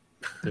right.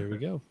 There we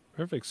go.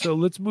 Perfect. So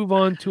let's move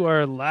on to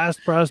our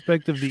last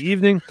prospect of the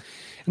evening,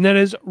 and that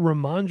is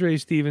Rhamondre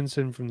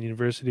Stevenson from the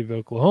University of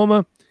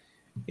Oklahoma.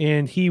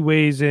 And he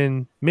weighs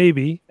in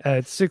maybe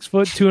at 6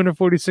 foot,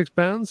 246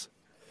 pounds.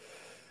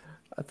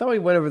 I thought we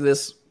went over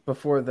this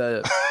before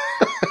the.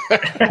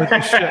 But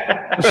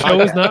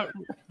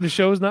the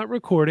show is not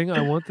recording.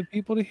 I want the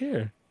people to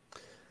hear.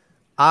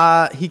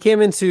 He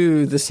came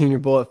into the Senior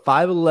Bowl at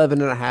 5'11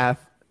 and a half,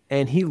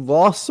 and he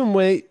lost some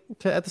weight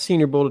at the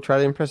Senior Bowl to try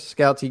to impress the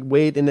scouts. He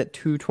weighed in at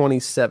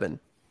 227.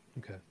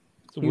 Okay.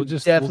 So He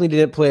definitely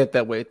didn't play at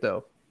that weight,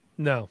 though.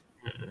 No.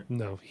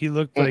 He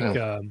looked like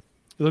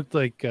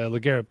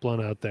LeGarrette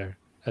Blount out there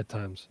at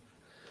times.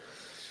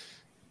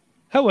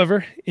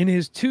 However, in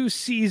his 2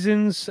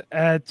 seasons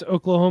at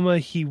Oklahoma,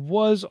 he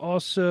was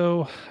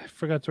also, I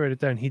forgot to write it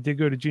down, he did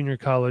go to junior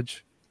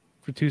college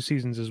for 2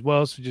 seasons as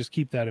well, so just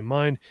keep that in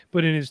mind.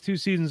 But in his 2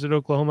 seasons at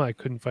Oklahoma, I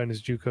couldn't find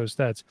his JUCO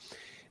stats.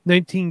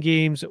 19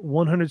 games,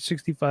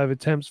 165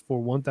 attempts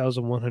for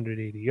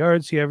 1,180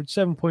 yards. He averaged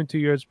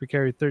 7.2 yards per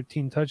carry,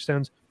 13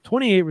 touchdowns,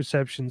 28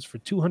 receptions for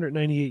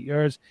 298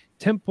 yards,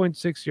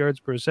 10.6 yards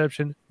per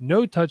reception,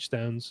 no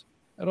touchdowns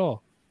at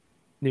all.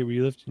 Nate, were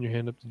you lifting your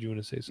hand up? Did you want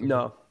to say something?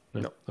 No.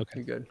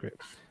 Okay, You're good. great.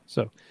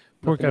 So,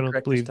 Pork, I Nothing to don't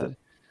correct believe this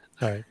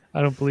that. All right,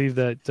 I don't believe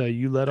that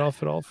you let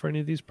off at all for any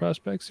of these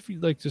prospects. If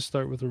you'd like to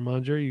start with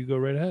Rhamondre, you go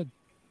right ahead.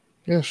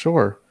 Yeah,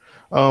 sure.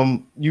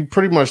 You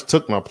pretty much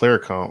took my player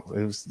comp.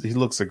 He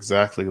looks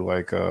exactly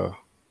like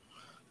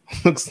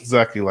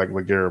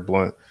LeGarrette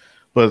Blount.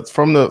 But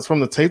from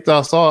the tape that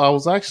I saw, I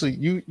was actually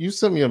you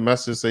sent me a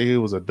message say he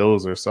was a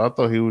dozer, so I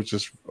thought he was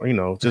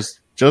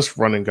just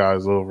running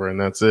guys over and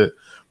that's it.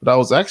 But I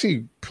was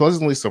actually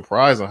pleasantly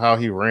surprised on how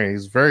he ran.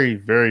 He's very,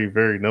 very,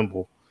 very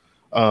nimble.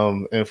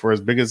 And for as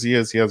big as he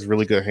is, he has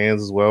really good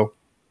hands as well.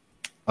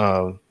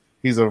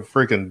 He's a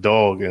freaking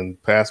dog in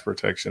pass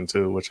protection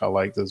too, which I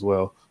liked as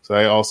well. So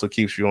that also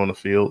keeps you on the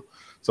field.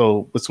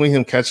 So between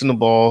him catching the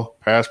ball,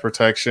 pass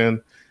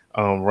protection,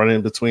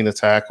 running between the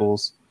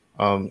tackles,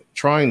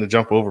 trying to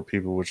jump over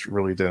people, which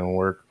really didn't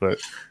work, but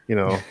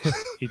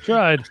He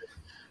tried.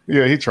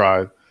 Yeah, he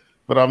tried.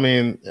 But I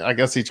mean, I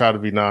guess he tried to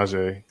be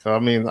Najee. I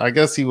mean, I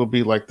guess he would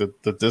be like the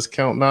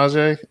discount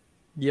Najee.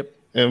 Yep.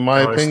 In my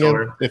Dollar opinion,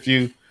 store. if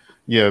you,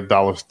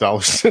 dollar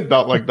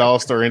like Dollar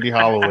Store Indy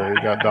Holloway,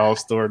 you got Dollar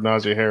Store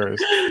Najee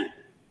Harris.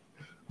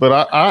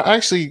 But I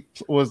actually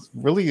was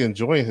really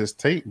enjoying his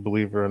tape,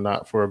 believe it or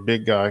not, for a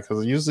big guy,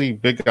 because usually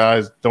big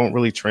guys don't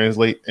really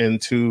translate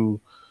into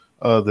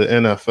the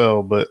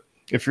NFL. But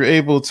if you're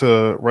able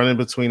to run in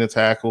between the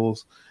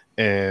tackles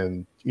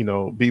and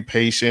be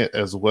patient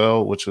as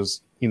well, which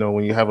is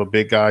when you have a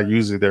big guy,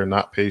 usually they're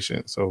not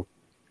patient. So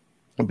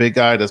a big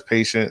guy that's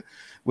patient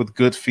with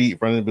good feet,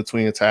 running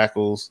between the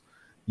tackles,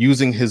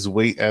 using his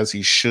weight as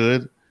he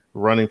should,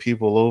 running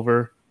people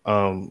over,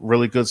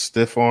 really good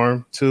stiff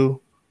arm too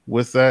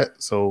with that.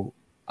 So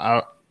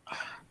I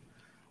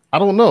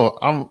don't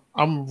know.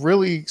 I'm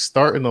really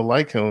starting to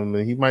like him,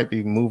 and he might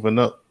be moving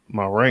up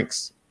my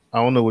ranks. I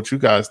don't know what you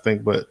guys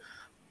think, but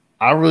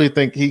I really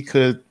think he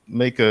could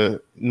make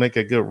a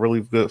good, really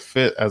good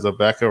fit as a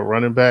backup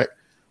running back.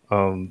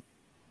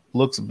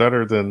 Looks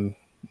better than,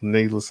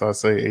 needless I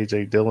say,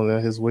 AJ Dillon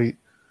at his weight.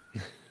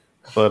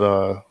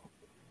 but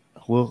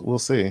we'll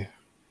see.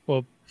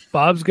 Well,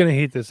 Bob's gonna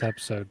hate this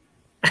episode.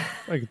 I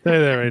can tell you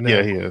that right now.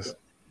 Yeah, he is.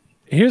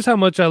 Here's how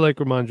much I like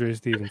Rhamondre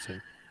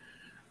Stevenson.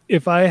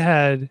 If I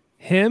had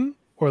him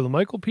or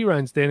LaMichael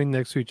Pirine standing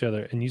next to each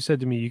other, and you said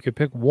to me you could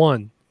pick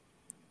one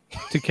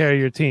to carry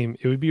your team,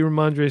 it would be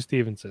Rhamondre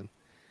Stevenson.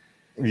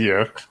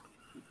 Yeah.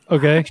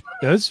 Okay?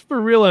 Now, this is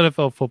for real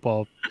NFL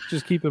football.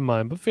 Just keep in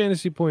mind. But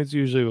fantasy points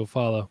usually will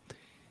follow.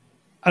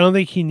 I don't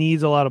think he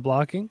needs a lot of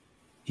blocking.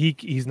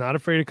 He's not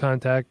afraid of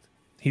contact.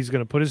 He's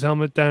going to put his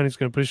helmet down. He's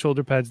going to put his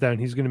shoulder pads down.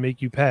 He's going to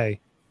make you pay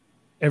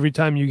every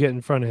time you get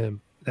in front of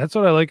him. That's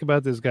what I like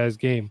about this guy's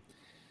game.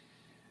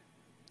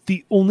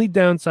 The only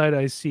downside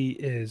I see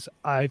is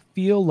I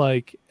feel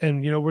like,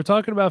 and we're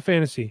talking about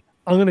fantasy,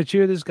 I'm going to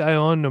cheer this guy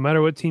on no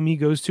matter what team he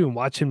goes to and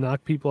watch him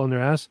knock people on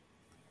their ass.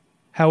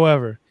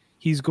 However,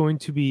 he's going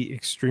to be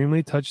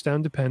extremely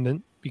touchdown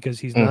dependent because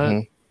he's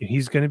not,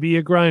 he's going to be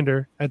a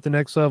grinder at the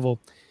next level.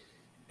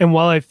 And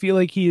while I feel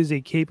like he is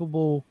a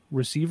capable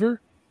receiver,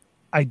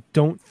 I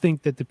don't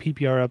think that the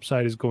PPR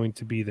upside is going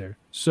to be there.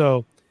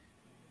 So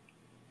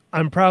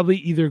I'm probably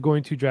either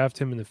going to draft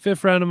him in the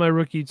 5th round of my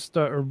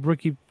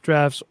rookie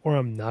drafts, or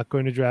I'm not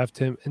going to draft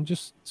him and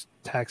just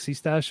taxi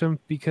stash him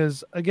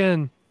because,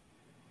 again,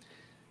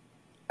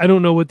 I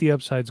don't know what the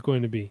upside is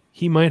going to be.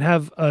 He might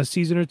have a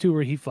season or two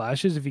where he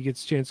flashes if he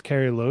gets a chance to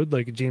carry a load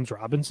like James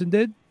Robinson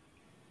did.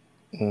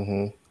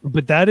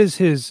 But that is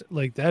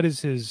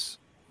his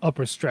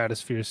upper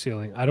stratosphere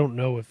ceiling. I don't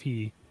know if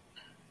he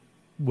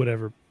would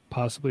ever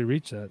possibly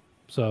reach that.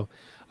 So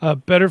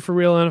better for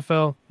real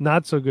NFL,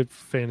 not so good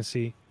for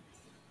fantasy.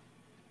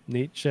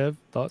 Nate, Chev,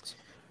 thoughts?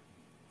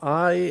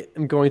 I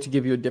am going to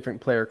give you a different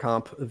player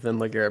comp than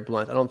LeGarrette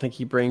Blount. I don't think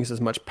he brings as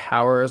much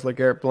power as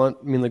LeGarrette Blount.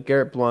 I mean,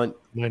 LeGarrette Blount,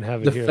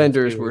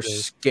 defenders were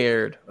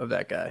scared of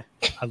that guy.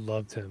 I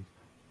loved him.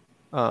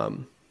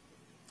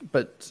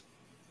 But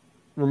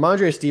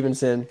Rhamondre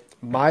Stevenson,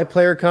 my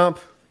player comp,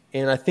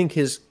 and I think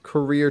his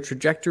career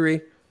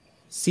trajectory,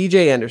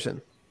 C.J.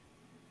 Anderson.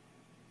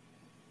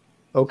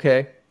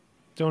 Okay.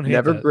 Don't hate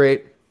Never that.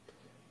 great.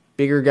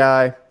 Bigger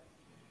guy.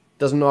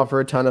 Doesn't offer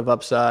a ton of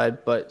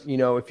upside, but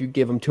if you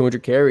give him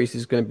 200 carries,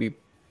 he's going to be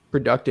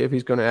productive.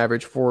 He's going to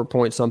average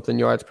 4-point-something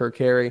yards per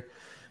carry.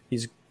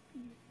 He's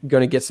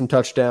going to get some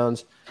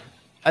touchdowns.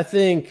 I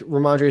think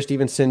Rhamondre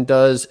Stevenson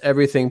does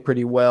everything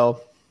pretty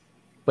well,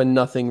 but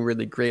nothing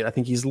really great. I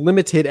think he's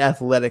limited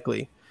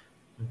athletically.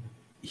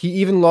 He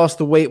even lost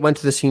the weight, went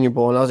to the Senior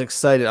Bowl, and I was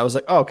excited. I was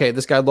like, oh, okay,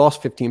 this guy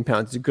lost 15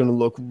 pounds. He's going to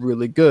look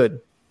really good.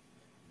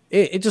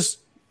 It just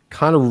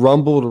kind of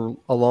rumbled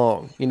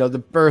along. The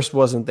burst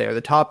wasn't there.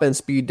 The top end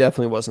speed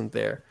definitely wasn't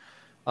there.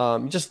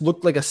 He just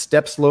looked like a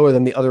step slower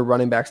than the other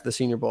running backs at the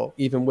Senior Bowl,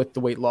 even with the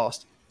weight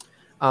lost.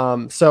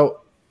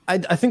 So I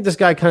think this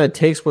guy kind of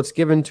takes what's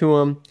given to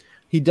him.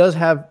 He does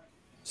have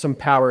some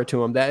power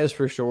to him. That is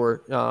for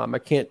sure. I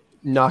can't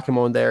knock him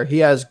on there. He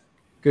has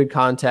good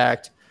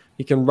contact.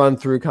 He can run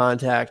through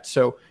contact.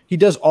 So he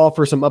does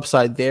offer some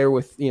upside there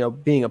with,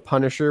 being a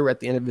punisher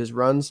at the end of his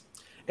runs.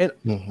 And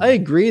I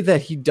agree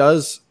that he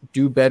does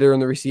do better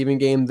in the receiving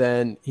game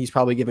than he's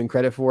probably given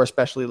credit for,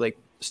 especially like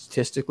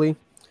statistically.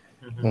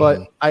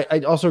 But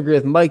I also agree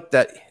with Mike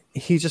that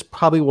he just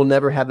probably will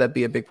never have that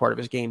be a big part of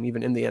his game,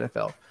 even in the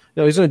NFL.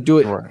 He's going to do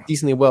it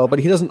decently well, but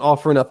he doesn't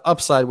offer enough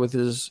upside with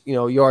his,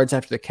 yards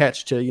after the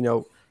catch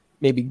to,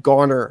 maybe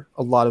garner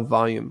a lot of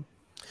volume.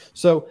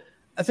 So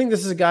I think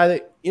this is a guy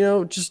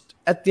that, just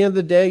at the end of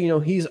the day,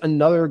 he's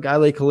another guy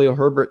like Khalil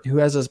Herbert who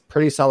has a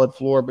pretty solid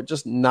floor, but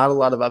just not a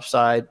lot of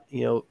upside.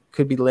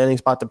 Could be landing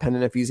spot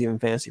dependent if he's even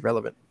fantasy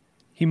relevant.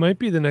 He might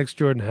be the next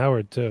Jordan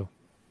Howard too.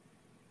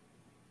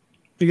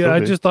 Because I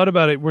just thought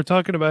about it. We're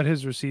talking about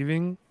his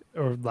receiving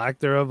or lack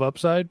thereof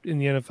upside in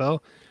the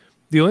NFL.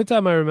 The only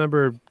time I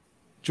remember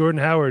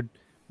Jordan Howard,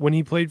 when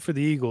he played for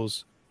the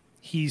Eagles,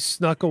 he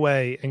snuck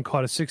away and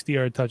caught a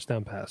 60-yard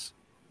touchdown pass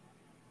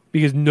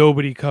because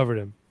nobody covered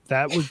him.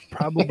 That would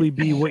probably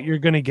be what you're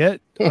going to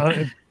get.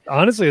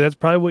 Honestly, that's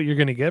probably what you're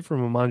going to get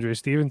from Rhamondre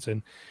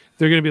Stevenson.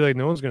 They're going to be like,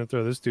 no one's going to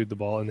throw this dude the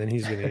ball, and then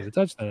he's going to get a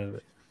touchdown out of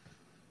it.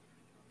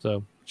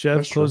 So,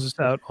 Jeff, close us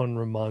out on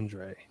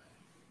Rhamondre.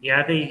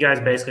 Yeah, I think you guys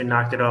basically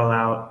knocked it all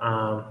out.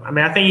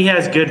 I think he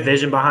has good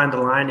vision behind the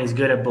line. He's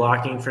good at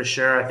blocking for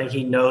sure. I think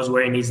he knows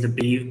where he needs to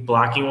be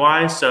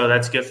blocking-wise, so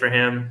that's good for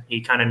him.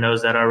 He kind of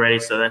knows that already,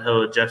 so that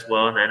he'll adjust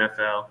well in the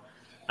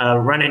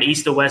NFL. Running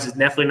east to west is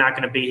definitely not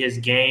going to be his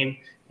game.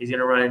 He's going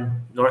to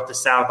run north to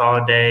south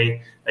all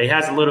day. He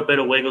has a little bit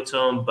of wiggle to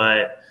him,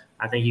 but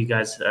I think you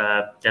guys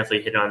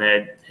definitely hit on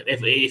that.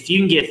 If you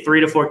can get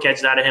 3 to 4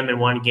 catches out of him in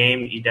one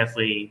game, you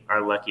definitely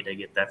are lucky to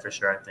get that for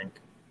sure, I think.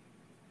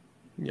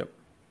 Yep.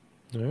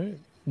 All right.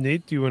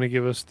 Nate, do you want to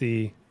give us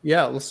the...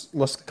 Yeah,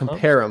 let's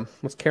compare him.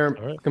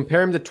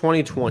 Compare him to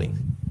 2020.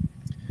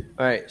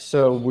 All right,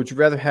 so would you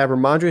rather have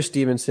Rhamondre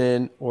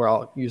Stevenson, or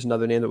I'll use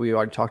another name that we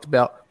already talked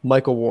about,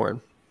 Michael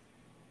Warren?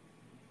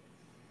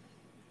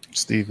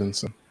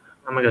 Stevenson.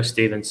 I'm going to go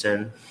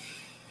Stevenson.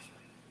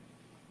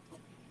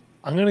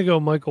 I'm going to go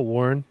Michael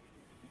Warren.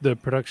 The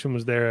production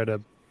was there at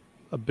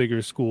a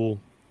bigger school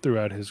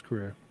throughout his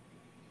career.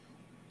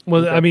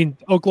 Well, Okay. I mean,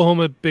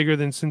 Oklahoma bigger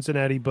than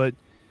Cincinnati, but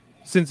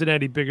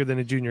Cincinnati bigger than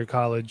a junior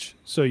college.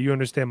 So you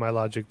understand my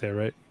logic there,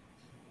 right?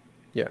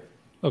 Yeah.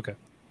 Okay.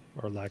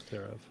 Or lack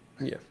thereof.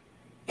 Yeah.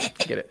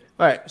 Get it.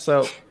 All right.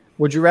 So,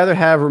 would you rather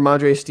have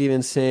Rhamondre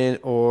Stevenson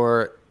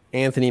or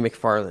Anthony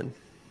McFarland?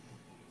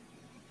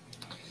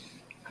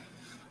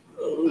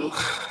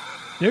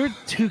 They're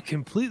two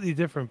completely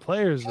different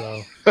players,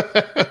 though.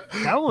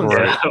 That one's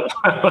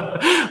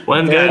Right.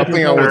 One guy. I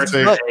think I would first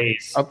take.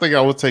 base. I think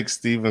I would take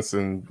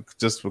Stevenson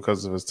just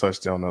because of his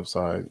touchdown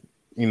upside.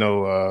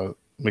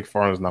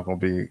 McFarland's not going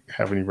to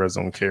have any red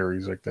zone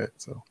carries like that.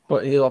 So,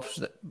 But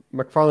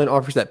McFarland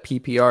offers that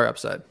PPR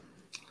upside.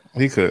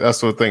 he could. That's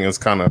the thing. It's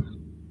kind of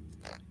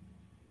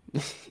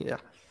Yeah.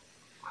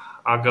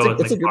 I'll go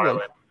with it's a good one.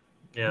 McFarland.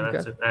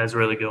 Yeah, that's a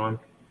really good one.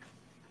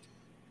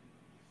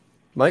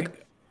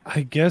 Mike?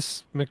 I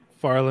guess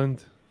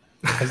McFarland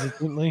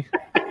hesitantly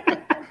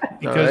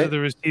because right. of the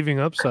receiving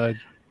upside.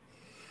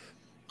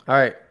 All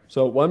right.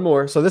 So one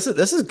more. So this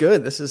is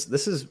good. This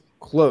is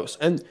close.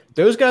 And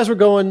those guys were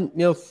going,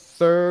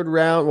 third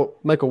round. Well,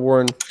 Michael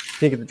Warren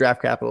didn't get the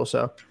draft capital,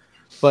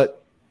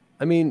 but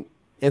I mean,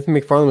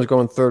 Anthony McFarland was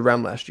going third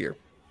round last year.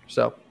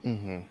 So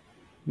I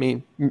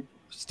mean,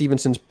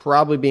 Stevenson's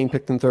probably being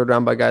picked in third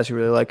round by guys who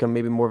really like him,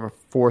 maybe more of a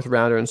fourth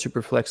rounder in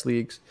super flex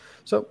leagues.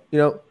 So,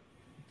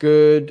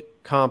 good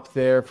comp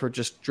there for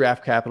just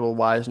draft capital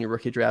wise in your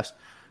rookie drafts.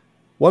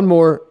 One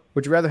more.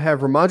 Would you rather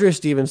have Rhamondre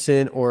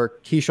Stevenson or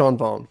Keyshawn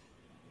Vaughn?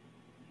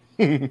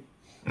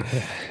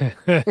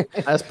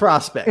 As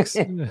prospects.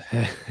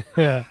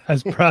 Yeah,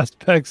 as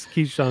prospects,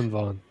 Keyshawn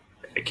Vaughn.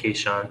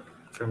 Keyshawn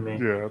for me.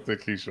 I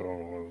think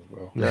Keyshawn was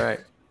well. All right.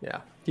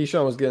 Yeah.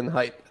 Keyshawn was getting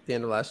hype at the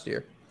end of last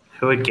year.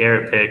 Who would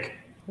Garrett pick?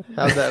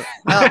 How's that?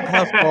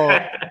 How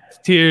far?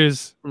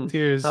 Tears.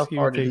 How He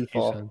far would did he take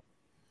fall? Keyshawn.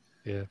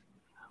 Yeah,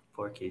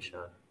 Poor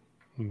Keyshawn.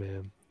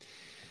 man.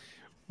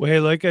 Well, hey,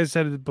 like I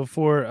said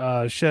before,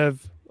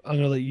 Chev, I'm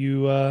gonna let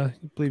you.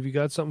 Believe you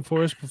got something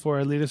for us before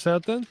I lead us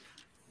out. Then.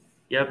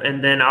 Yep,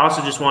 and then I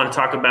also just want to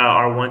talk about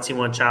our One Team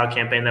One Child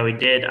campaign that we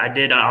did. I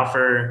did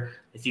offer,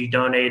 if you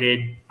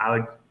donated, I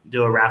would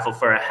do a raffle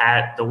for a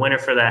hat. The winner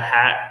for that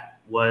hat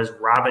was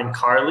Robin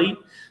Carley.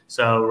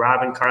 So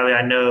Robin Carley,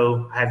 I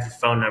know I have your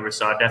phone number,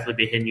 so I'll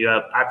definitely be hitting you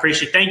up.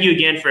 Thank you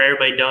again for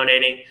everybody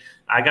donating.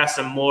 I got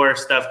some more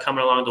stuff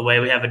coming along the way.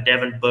 We have a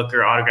Devin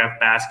Booker autographed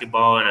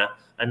basketball and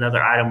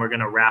another item we're going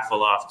to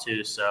raffle off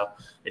too. So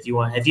if you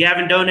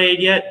haven't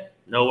donated yet,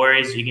 no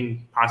worries. You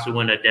can possibly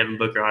win a Devin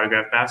Booker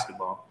autographed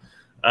basketball.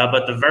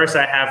 But the verse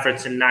I have for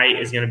tonight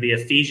is going to be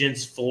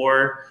Ephesians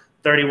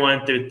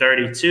 4:31 through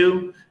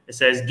 32. It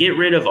says, "Get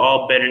rid of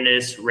all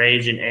bitterness,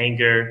 rage, and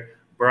anger,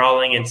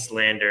 brawling and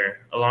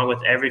slander, along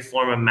with every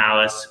form of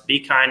malice.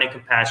 Be kind and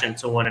compassionate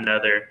to one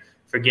another,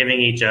 forgiving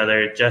each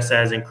other, just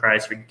as in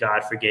Christ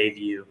God forgave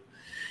you."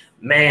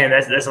 Man,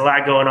 there's a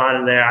lot going on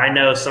in there. I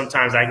know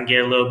sometimes I can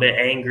get a little bit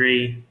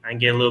angry. I can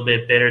get a little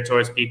bit bitter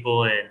towards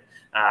people, and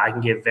I can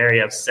get very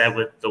upset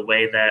with the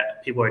way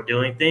that people are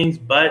doing things.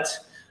 But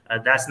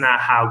that's not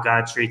how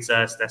God treats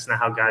us. That's not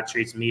how God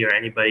treats me or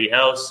anybody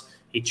else.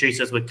 He treats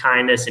us with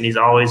kindness, and he's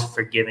always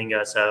forgiving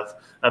us of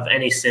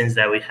any sins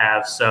that we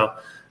have. So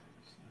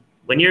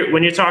when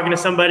you're talking to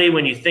somebody,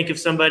 when you think of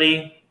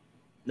somebody,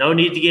 no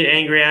need to get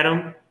angry at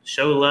them.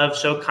 Show love,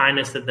 show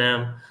kindness to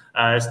them.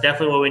 It's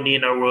definitely what we need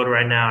in our world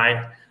right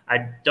now.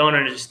 I don't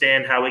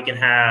understand how we can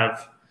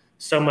have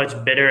so much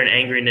bitter and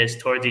angriness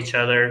towards each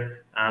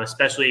other,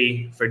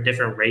 especially for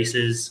different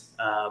races.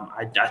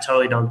 I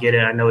totally don't get it.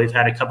 I know we've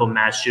had a couple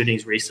mass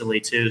shootings recently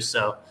too.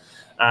 So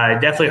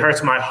it definitely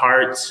hurts my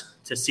heart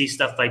to see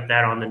stuff like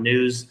that on the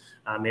news.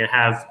 I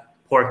have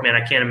pork, man.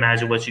 I can't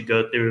imagine what you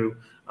go through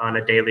on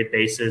a daily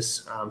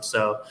basis.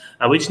 So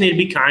we just need to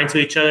be kind to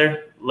each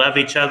other, love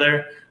each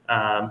other.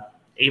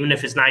 Even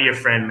if it's not your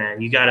friend,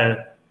 man, you got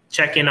to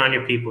check in on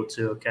your people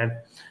too. Okay.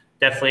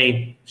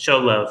 Definitely show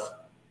love.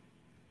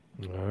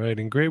 All right.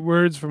 And great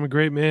words from a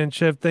great man,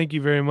 Chev. Thank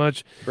you very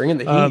much. Bringing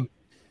the heat.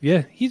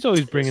 Yeah, he's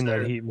always bringing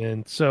that heat,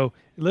 man. So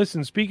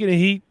listen, speaking of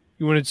heat,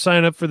 you want to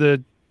sign up for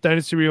the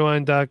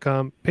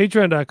dynastyrewind.com,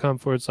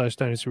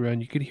 patreon.com/Dynasty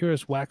Rewind. You could hear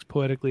us wax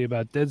poetically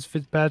about Dez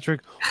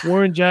Fitzpatrick,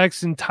 Warren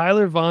Jackson,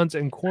 Tyler Vaughns,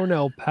 and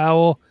Cornell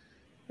Powell.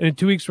 And in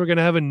 2 weeks, we're going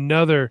to have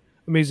another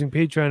amazing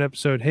Patreon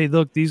episode. Hey,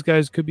 look, these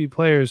guys could be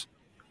players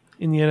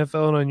in the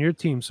NFL and on your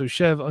team. So,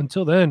 Chev,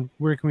 until then,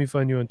 where can we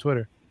find you on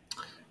Twitter?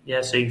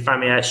 Yeah, so you can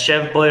find me at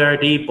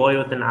ChevBoyRD, boy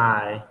with an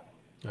I.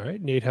 All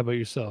right, Nate, how about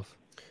yourself?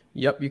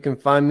 Yep, you can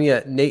find me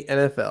at Nate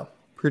NFL.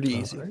 Pretty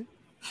easy. Right.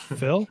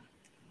 Phil?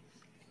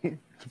 You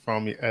can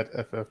find me at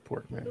FF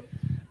Porkman.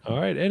 All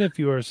right, and if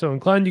you are so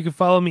inclined, you can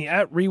follow me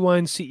at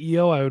Rewind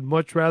CEO. I would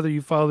much rather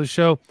you follow the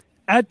show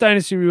at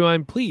Dynasty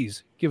Rewind.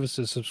 Please give us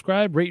a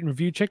subscribe, rate, and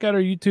review. Check out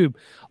our YouTube.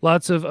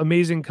 Lots of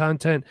amazing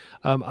content.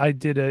 I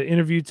did an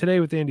interview today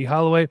with Andy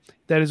Holloway.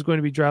 That is going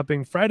to be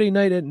dropping Friday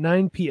night at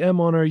 9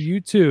 p.m. on our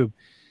YouTube.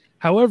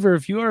 However,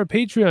 if you are a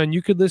Patreon,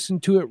 you could listen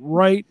to it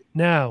right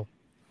now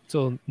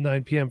till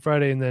 9 p.m.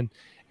 Friday, and then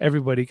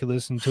everybody could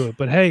listen to it.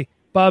 But hey,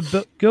 Bob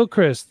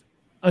Gilchrist,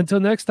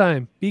 until next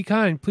time, be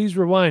kind. Please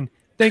rewind.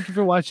 Thank you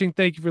for watching.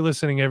 Thank you for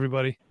listening,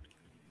 everybody.